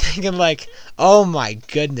sitting there thinking like, oh my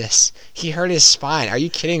goodness, he hurt his spine. Are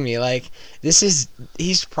you kidding me? Like,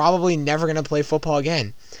 he's probably never going to play football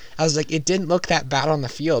again. I was like, it didn't look that bad on the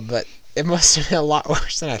field, but it must have been a lot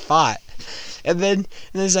worse than I thought. And then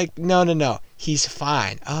he's like, no, he's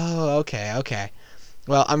fine. Oh, okay.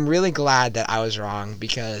 Well, I'm really glad that I was wrong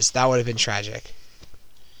because that would have been tragic.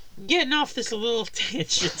 Getting off this little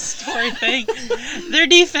tangent story thing, their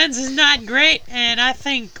defense is not great, and I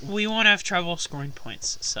think we won't have trouble scoring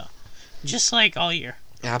points. So, just like all year.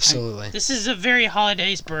 Absolutely. This is a very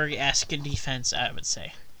Hollidaysburg-esque defense, I would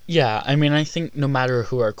say. Yeah, I mean, I think no matter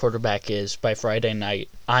who our quarterback is by Friday night,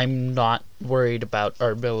 I'm not worried about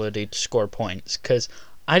our ability to score points, because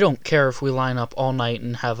I don't care if we line up all night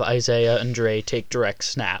and have Isaiah and Dre take direct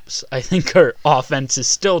snaps. I think our offense is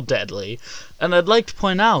still deadly, and I'd like to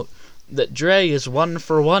point out that Dre is 1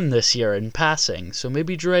 for 1 this year in passing, so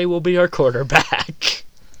maybe Dre will be our quarterback.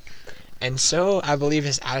 And so, I believe,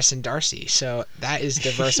 is Addison Darcy, so that is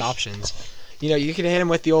diverse options. You can hit him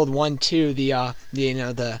with the old 1-2,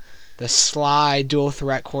 the sly dual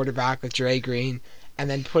threat quarterback with Dre Green, and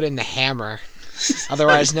then put in the hammer,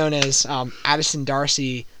 otherwise known as Addison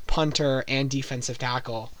Darcy, punter and defensive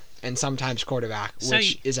tackle, and sometimes quarterback,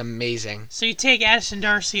 which is amazing. So you take Addison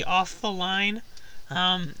Darcy off the line,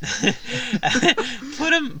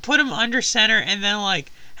 put him under center, and then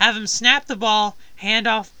have him snap the ball, hand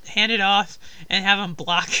it off, and have him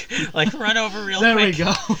block, run over real quick. There we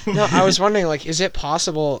go. No, I was wondering, is it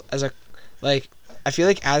possible I feel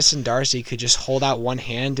like Addison Darcy could just hold out one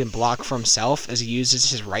hand and block for himself as he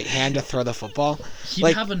uses his right hand to throw the football.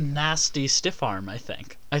 He'd have a nasty stiff arm, I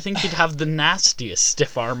think. I think he'd have the nastiest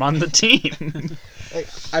stiff arm on the team.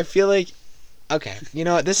 I feel like... Okay, you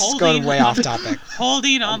know what? This is going way off topic.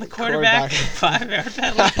 Holding on the quarterback. 5-yard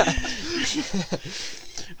penalty.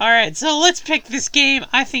 All right, so let's pick this game.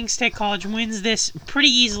 I think State College wins this pretty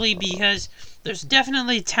easily because there's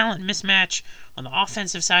definitely a talent mismatch on the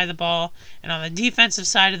offensive side of the ball, and on the defensive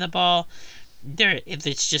side of the ball,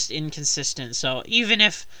 it's just inconsistent. So even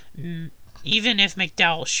if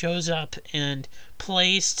McDowell shows up and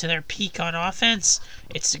plays to their peak on offense,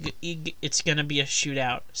 it's gonna be a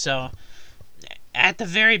shootout. So at the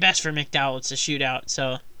very best for McDowell, it's a shootout.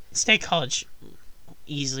 So State College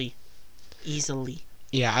easily.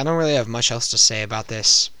 Yeah, I don't really have much else to say about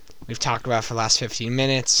this. We've talked about it for the last 15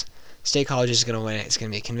 minutes. State College is going to win it. It's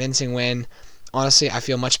going to be a convincing win. Honestly, I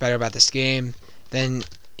feel much better about this game than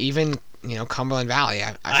even, Cumberland Valley.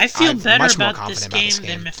 I feel better much more about this confident about this game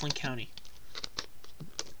than Mifflin County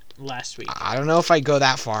last week. I don't know if I'd go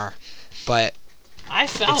that far, but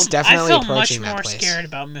it's definitely approaching that place. I felt much more scared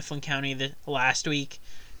about Mifflin County last week,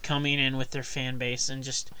 coming in with their fan base and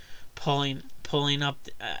just pulling out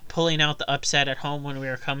the upset at home when we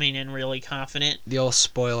were coming in really confident. The old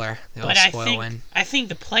spoiler. Win. I think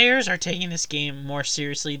the players are taking this game more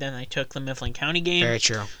seriously than they took the Mifflin County game. Very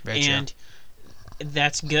true. And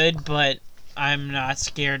that's good, but I'm not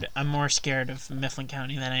scared. I'm more scared of Mifflin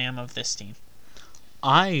County than I am of this team.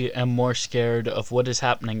 I am more scared of what is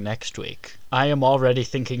happening next week. I am already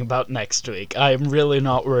thinking about next week. I am really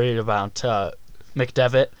not worried about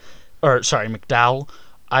McDowell.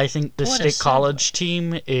 I think the State College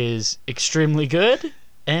team is extremely good,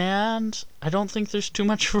 and I don't think there's too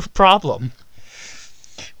much of a problem.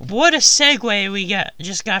 What a segue we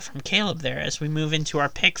just got from Caleb there as we move into our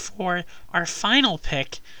pick for our final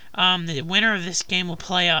pick. The winner of this game will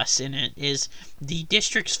play us, and it is the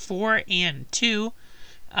Districts 4 and 2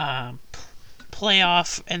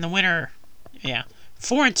 playoff, and the winner,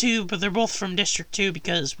 4 and 2, but they're both from District 2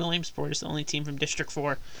 because Williamsport is the only team from District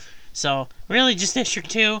 4. So, really just District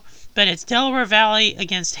 2, but it's Delaware Valley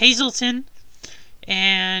against Hazleton.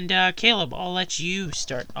 And, Caleb, I'll let you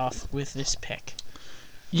start off with this pick.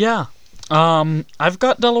 Yeah, I've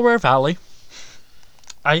got Delaware Valley.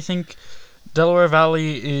 I think Delaware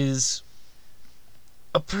Valley is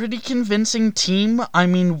a pretty convincing team. I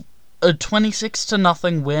mean, a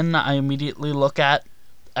 26-0 win I immediately look at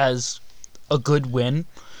as a good win.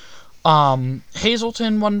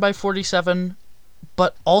 Hazleton won by 47.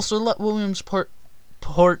 But also let Williamsport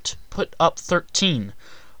put up 13.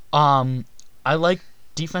 I like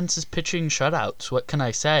defenses pitching shutouts. What can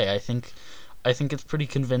I say? I think it's pretty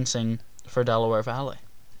convincing for Delaware Valley.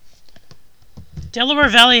 Delaware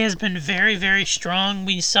Valley has been very, very strong.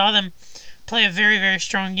 We saw them play a very, very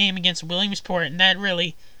strong game against Williamsport, and that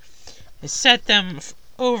really set them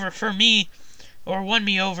over for me, or won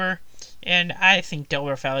me over. And I think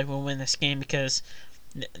Delaware Valley will win this game because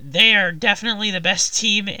they are definitely the best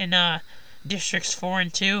team in Districts 4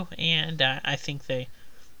 and 2, and I think they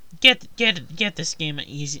get this game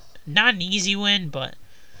not an easy win, but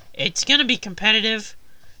it's going to be competitive.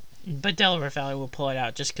 But Delaware Valley will pull it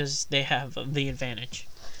out just because they have the advantage.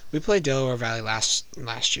 We played Delaware Valley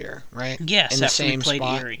last year, right? Yes, in the after same we played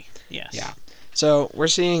spot. Erie. Yes. Yeah. So we're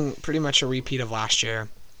seeing pretty much a repeat of last year,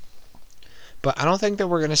 but I don't think that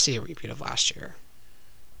we're going to see a repeat of last year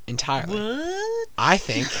entirely. What? I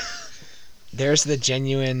think there's the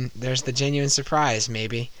genuine surprise.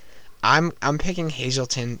 Maybe I'm picking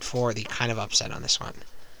Hazleton for the kind of upset on this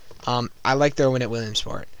one. I like their win at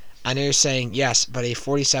Williamsport. I know you're saying yes, but a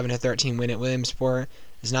 47-13 win at Williamsport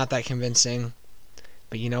is not that convincing.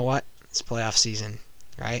 But you know what? It's playoff season,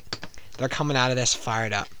 right? They're coming out of this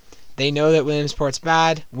fired up. They know that Williamsport's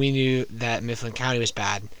bad. We knew that Mifflin County was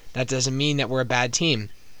bad. That doesn't mean that we're a bad team,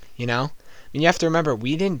 you know? I mean, you have to remember,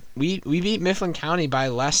 we beat Mifflin County by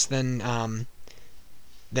less than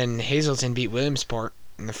Hazleton beat Williamsport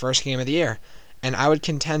in the first game of the year. And I would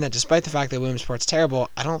contend that despite the fact that Williamsport's terrible,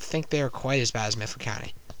 I don't think they are quite as bad as Mifflin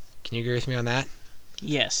County. Can you agree with me on that?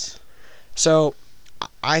 Yes. So,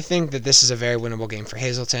 I think that this is a very winnable game for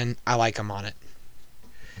Hazleton. I like them on it.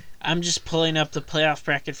 I'm just pulling up the playoff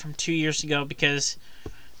bracket from 2 years ago because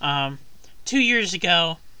 2 years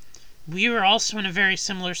ago, we were also in a very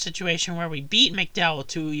similar situation where we beat McDowell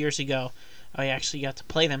 2 years ago. I actually got to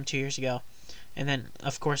play them 2 years ago. And then,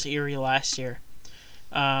 of course, Erie last year.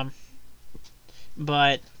 But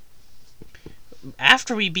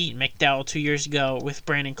after we beat McDowell 2 years ago with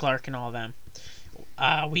Brandon Clark and all of them,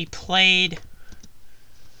 we played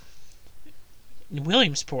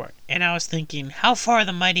Williamsport, and I was thinking how far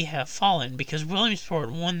the mighty have fallen, because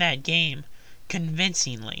Williamsport won that game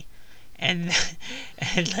convincingly, and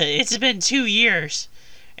it's been 2 years,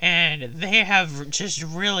 and they have just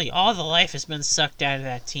really, all the life has been sucked out of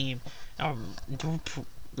that team.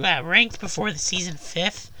 Ranked before the season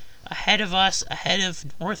 5th, ahead of us, ahead of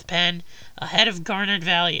North Penn, ahead of Garnet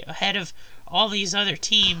Valley, ahead of all these other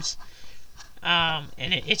teams. And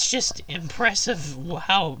it's just impressive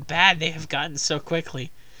how bad they have gotten so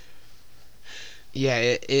quickly. Yeah,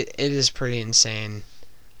 it is pretty insane.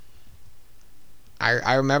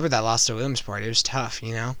 I remember that loss to Williamsport. It was tough,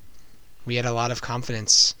 you know. We had a lot of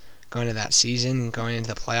confidence going into that season, going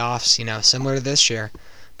into the playoffs, you know, similar to this year.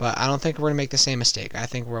 But I don't think we're going to make the same mistake. I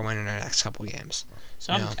think we're winning our next couple games.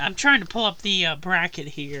 So I'm trying to pull up the bracket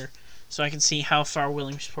here so I can see how far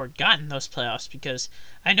Williamsport got in those playoffs, because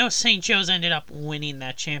I know St. Joe's ended up winning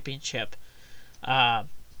that championship, but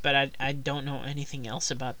I don't know anything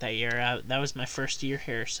else about that year. That was my first year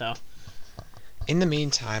here, so. In the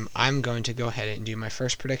meantime, I'm going to go ahead and do my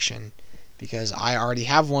first prediction, because I already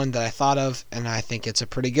have one that I thought of, and I think it's a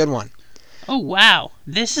pretty good one. Oh, wow.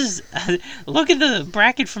 This is... look at the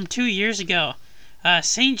bracket from 2 years ago.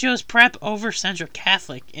 St. Joe's Prep over Central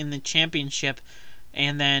Catholic in the championship,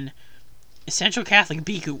 and then Central Catholic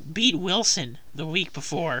beat Wilson the week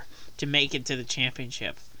before to make it to the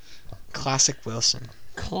championship. Classic Wilson.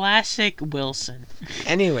 Classic Wilson.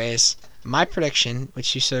 Anyways, my prediction,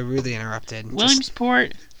 which you so rudely interrupted.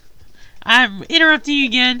 Williamsport, I'm interrupting you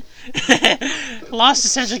again. Lost to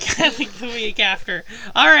Central Catholic the week after.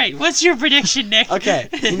 All right, what's your prediction, Nick? Okay,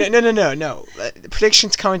 no.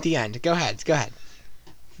 Predictions come at the end. Go ahead.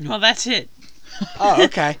 Well, that's it. Oh,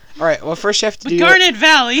 okay. All right. Well, first you have to do. Garnet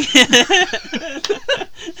Valley.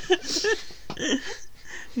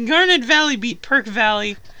 Garnet Valley beat Perk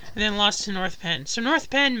Valley and then lost to North Penn. So North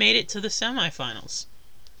Penn made it to the semifinals.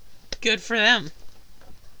 Good for them.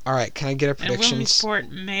 All right. Can I get a prediction? And Williamsport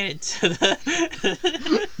made it to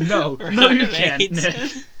the. No, you can't.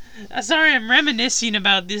 Sorry, I'm reminiscing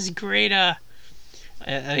about this great.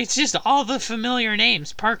 It's just all the familiar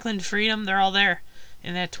names. Parkland Freedom, they're all there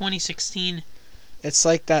in that 2016. It's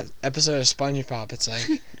like that episode of SpongeBob. It's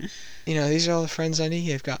like, these are all the friends I need.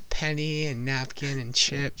 You've got Penny and Napkin and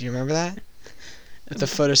Chip. Do you remember that? With the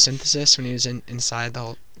photosynthesis when he was inside the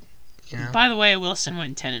whole, By the way, Wilson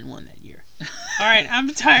went 10-1 that year. All right,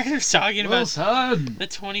 I'm tired of talking about the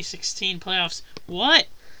 2016 playoffs. What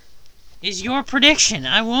is your prediction?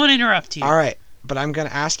 I won't interrupt you. All right, but I'm going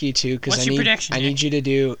to ask you to, because I need you to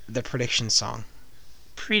do the prediction song.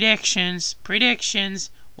 Predictions.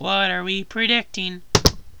 What are we predicting?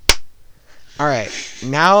 All right,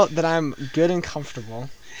 now that I'm good and comfortable,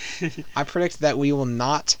 I predict that we will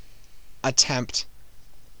not attempt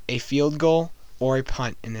a field goal or a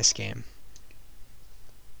punt in this game.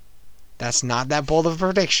 That's not that bold of a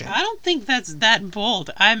prediction. I don't think that's that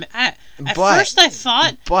bold. At first I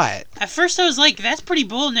was like, that's pretty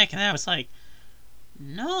bold, Nick, and then I was like,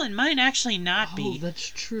 no, it might actually not be. Oh, that's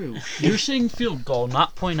true. You're saying field goal,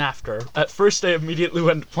 not point after. At first, I immediately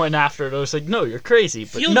went to point after, and I was like, no, you're crazy.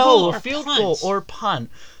 But field goal or punt.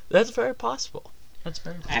 That's very possible. That's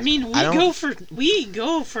very possible. I mean, we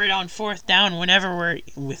go for it on fourth down whenever we're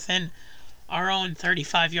within our own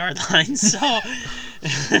 35-yard line. So,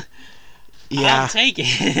 yeah, I'll take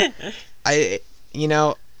it. I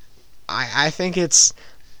think it's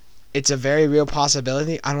a very real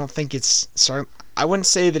possibility. I don't think I wouldn't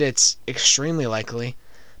say that it's extremely likely,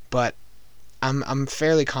 but I'm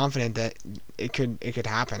fairly confident that it could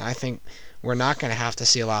happen. I think we're not going to have to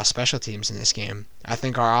see a lot of special teams in this game. I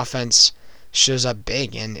think our offense shows up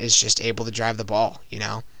big and is just able to drive the ball,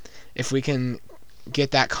 If we can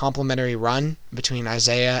get that complementary run between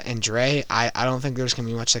Isaiah and Dre, I don't think there's going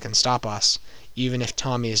to be much that can stop us, even if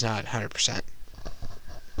Tommy is not 100%.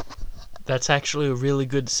 That's actually a really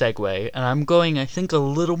good segue, and I'm going, I think, a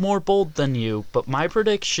little more bold than you, but my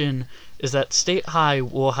prediction is that State High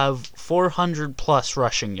will have 400-plus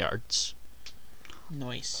rushing yards.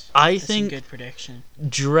 Nice. That's think a good prediction.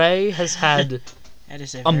 Dre has had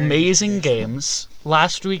amazing games.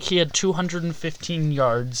 Last week he had 215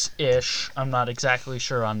 yards-ish. I'm not exactly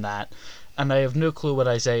sure on that. And I have no clue what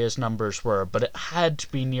Isaiah's numbers were, but it had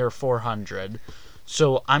to be near 400.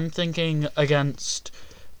 So I'm thinking against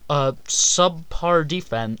a subpar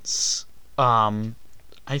defense, I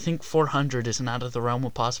think 400 isn't out of the realm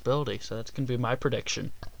of possibility. So that's going to be my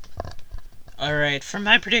prediction. All right, for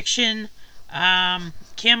my prediction, Cam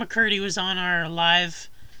McCurdy was on our live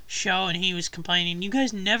show and he was complaining, you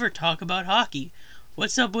guys never talk about hockey.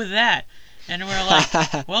 What's up with that? And we're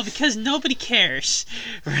like, well, because nobody cares.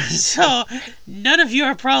 So none of you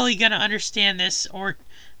are probably going to understand this or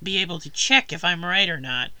be able to check if I'm right or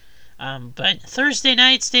not. But Thursday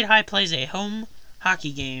night, State High plays a home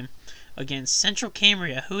hockey game against Central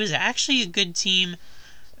Cambria, who is actually a good team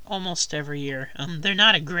almost every year. They're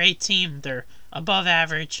not a great team. They're above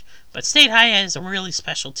average. But State High is a really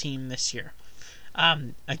special team this year.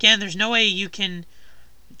 Again, there's no way you can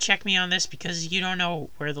check me on this because you don't know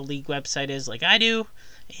where the league website is like I do,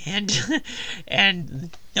 and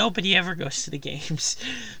nobody ever goes to the games.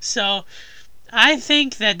 So I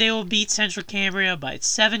think that they will beat Central Cambria by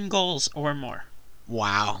 7 goals or more.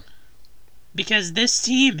 Wow. Because this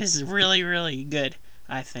team is really, really good,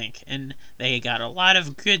 I think, and they got a lot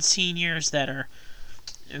of good seniors that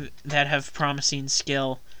have promising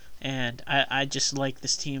skill, and I just like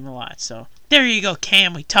this team a lot. So there you go,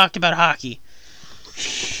 Cam. We talked about hockey.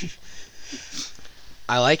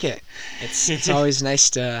 I like it. It's always nice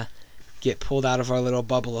to get pulled out of our little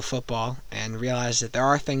bubble of football and realize that there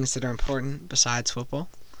are things that are important besides football.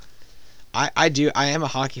 I am a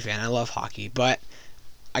hockey fan. I love hockey, but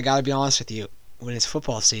I gotta be honest with you. When it's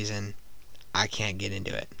football season, I can't get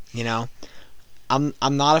into it. You know, I'm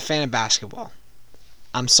not a fan of basketball.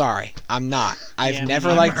 I'm sorry, I'm not. I've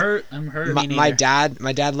never liked. I'm hurt. My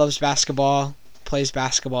dad loves basketball. Plays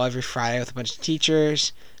basketball every Friday with a bunch of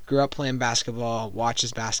teachers. Grew up playing basketball.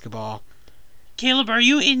 Watches basketball. Caleb, are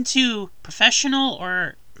you into professional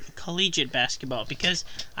or collegiate basketball? Because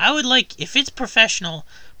I would like, if it's professional,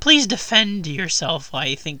 please defend yourself why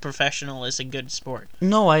you think professional is a good sport.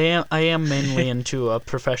 No, I am mainly into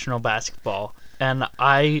professional basketball, and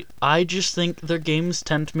I just think their games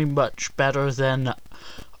tend to be much better than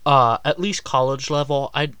at least college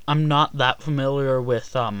level. I'm not that familiar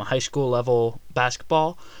with high school level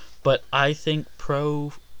basketball, but I think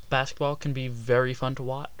pro basketball can be very fun to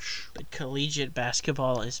watch. But collegiate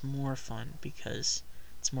basketball is more fun because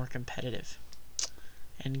it's more competitive,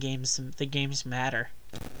 and the games matter.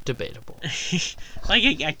 Debatable.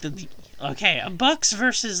 Okay, a Bucks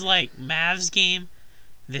versus like Mavs game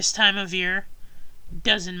this time of year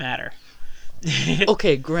doesn't matter.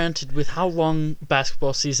 Okay, granted, with how long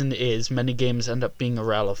basketball season is, many games end up being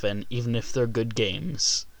irrelevant, even if they're good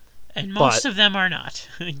games. And most of them are not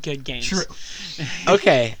good games. True.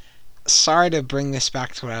 Okay, sorry to bring this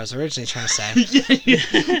back to what I was originally trying to say.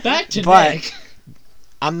 Back to but Nick.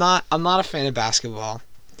 I'm not a fan of basketball,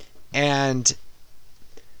 and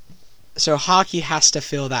so hockey has to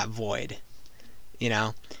fill that void, you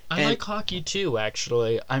know. I like hockey too,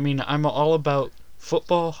 actually. I mean, I'm all about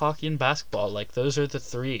football, hockey, and basketball. Like, those are the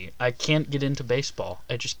 3. I can't get into baseball.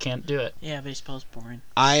 I just can't do it. Yeah, baseball's boring.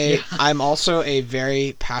 I'm also a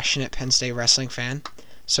very passionate Penn State wrestling fan,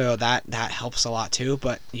 so that helps a lot too.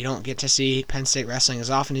 But you don't get to see Penn State wrestling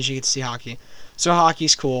as often as you get to see hockey. So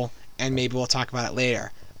hockey's cool, and maybe we'll talk about it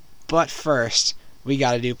later. But first, we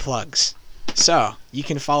got to do plugs. So you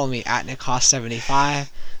can follow me at NickHaas75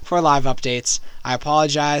 for live updates. I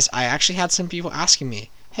apologize. I actually had some people asking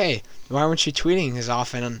me, hey, why weren't you tweeting as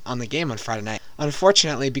often on the game on Friday night?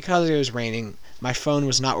 Unfortunately, because it was raining, my phone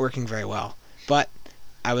was not working very well. But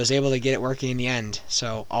I was able to get it working in the end,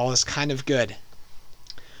 so all is kind of good.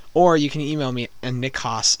 Or you can email me at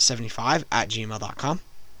nickhaas75@gmail.com.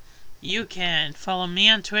 You can follow me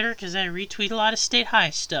on Twitter because I retweet a lot of State High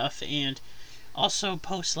stuff and also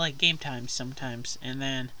post like game times sometimes. And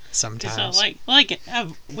then Sometimes.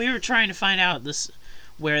 We were trying to find out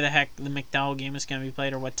where the heck the McDowell game is going to be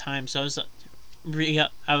played or what time. So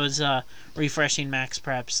I was refreshing Max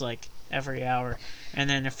Preps like every hour, and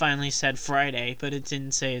then it finally said Friday, but it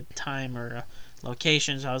didn't say a time or a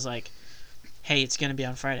location. So I was like, "Hey, it's going to be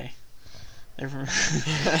on Friday."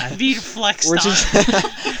 I beat flexed We're on. just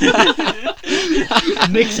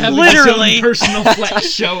Nick's having Literally. his own personal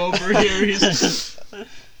flex show over here. He's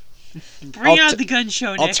Bring out the gun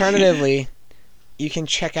show, Nick. Alternatively, you can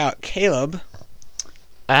check out Caleb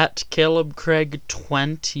at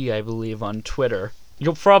CalebCraig20, I believe, on Twitter.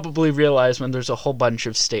 You'll probably realize when there's a whole bunch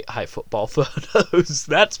of State High football photos.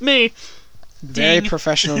 That's me. very Ding.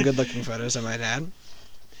 professional, good-looking photos, I might add.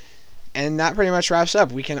 And that pretty much wraps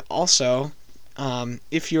up. We can also,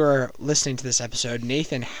 if you're listening to this episode,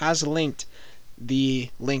 Nathan has linked the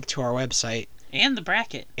link to our website And the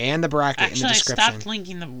bracket. and the bracket Actually, in the I description. stopped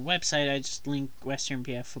linking the website. I just link Western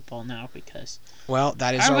PF football now because Well,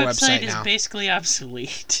 that is our our website website is now. basically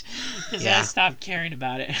obsolete because Yeah. I stopped caring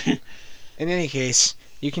about it. In any case,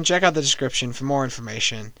 you can check out the description for more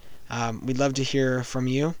information. We'd love to hear from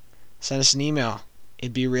you. Send us an email.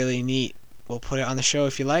 It'd be really neat. We'll put it on the show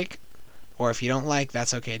if you like, or if you don't like,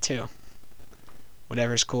 that's okay too.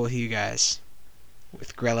 Whatever's cool with you guys.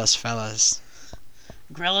 with Grella's fellas.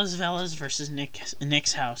 Grella's Velas versus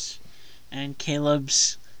Nick's house. And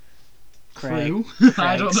Caleb's Craig. Crew?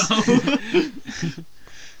 I don't know.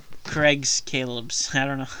 Craig's Caleb's. I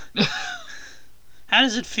don't know. How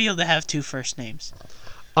does it feel to have two first names?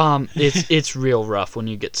 It's real rough when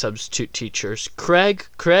you get substitute teachers. Craig,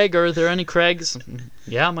 are there any Craigs?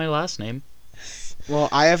 Yeah, my last name. Well,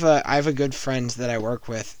 I have a good friend that I work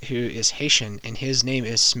with who is Haitian, and his name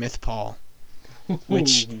is Smith Paul.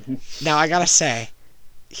 Which, now I gotta say,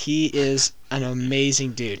 he is an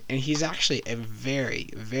amazing dude, and he's actually a very,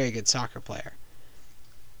 very good soccer player.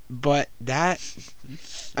 But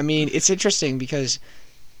it's interesting because,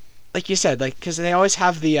 like you said, because they always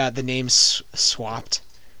have the names swapped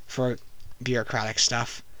for bureaucratic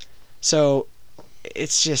stuff. So it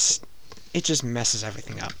just messes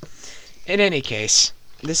everything up. In any case,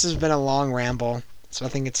 this has been a long ramble, so I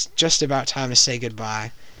think it's just about time to say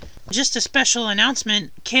goodbye. Just a special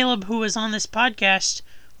announcement, Caleb, who is on this podcast,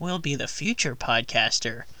 will be the future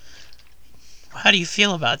podcaster. How do you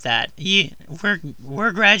feel about that?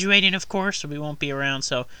 We're graduating, of course, so we won't be around,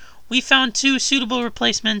 so we found 2 suitable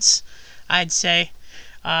replacements, I'd say.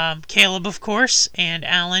 Caleb, of course, and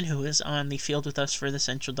Alan, who is on the field with us for the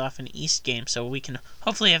Central Dauphin East game, so we can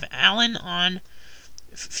hopefully have Alan on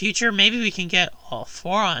future. Maybe we can get all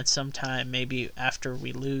 4 on sometime, maybe after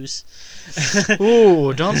we lose.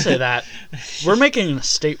 Ooh, don't say that. We're making a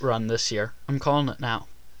state run this year. I'm calling it now.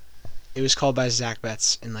 It was called by Zach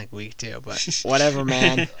Betts in week 2, but whatever,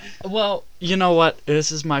 man. Well, you know what?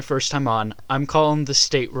 This is my first time on. I'm calling the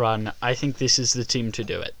state run. I think this is the team to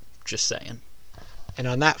do it. Just saying. And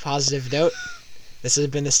on that positive note, this has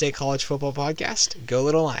been the State College Football Podcast. Go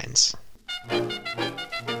Little Lions.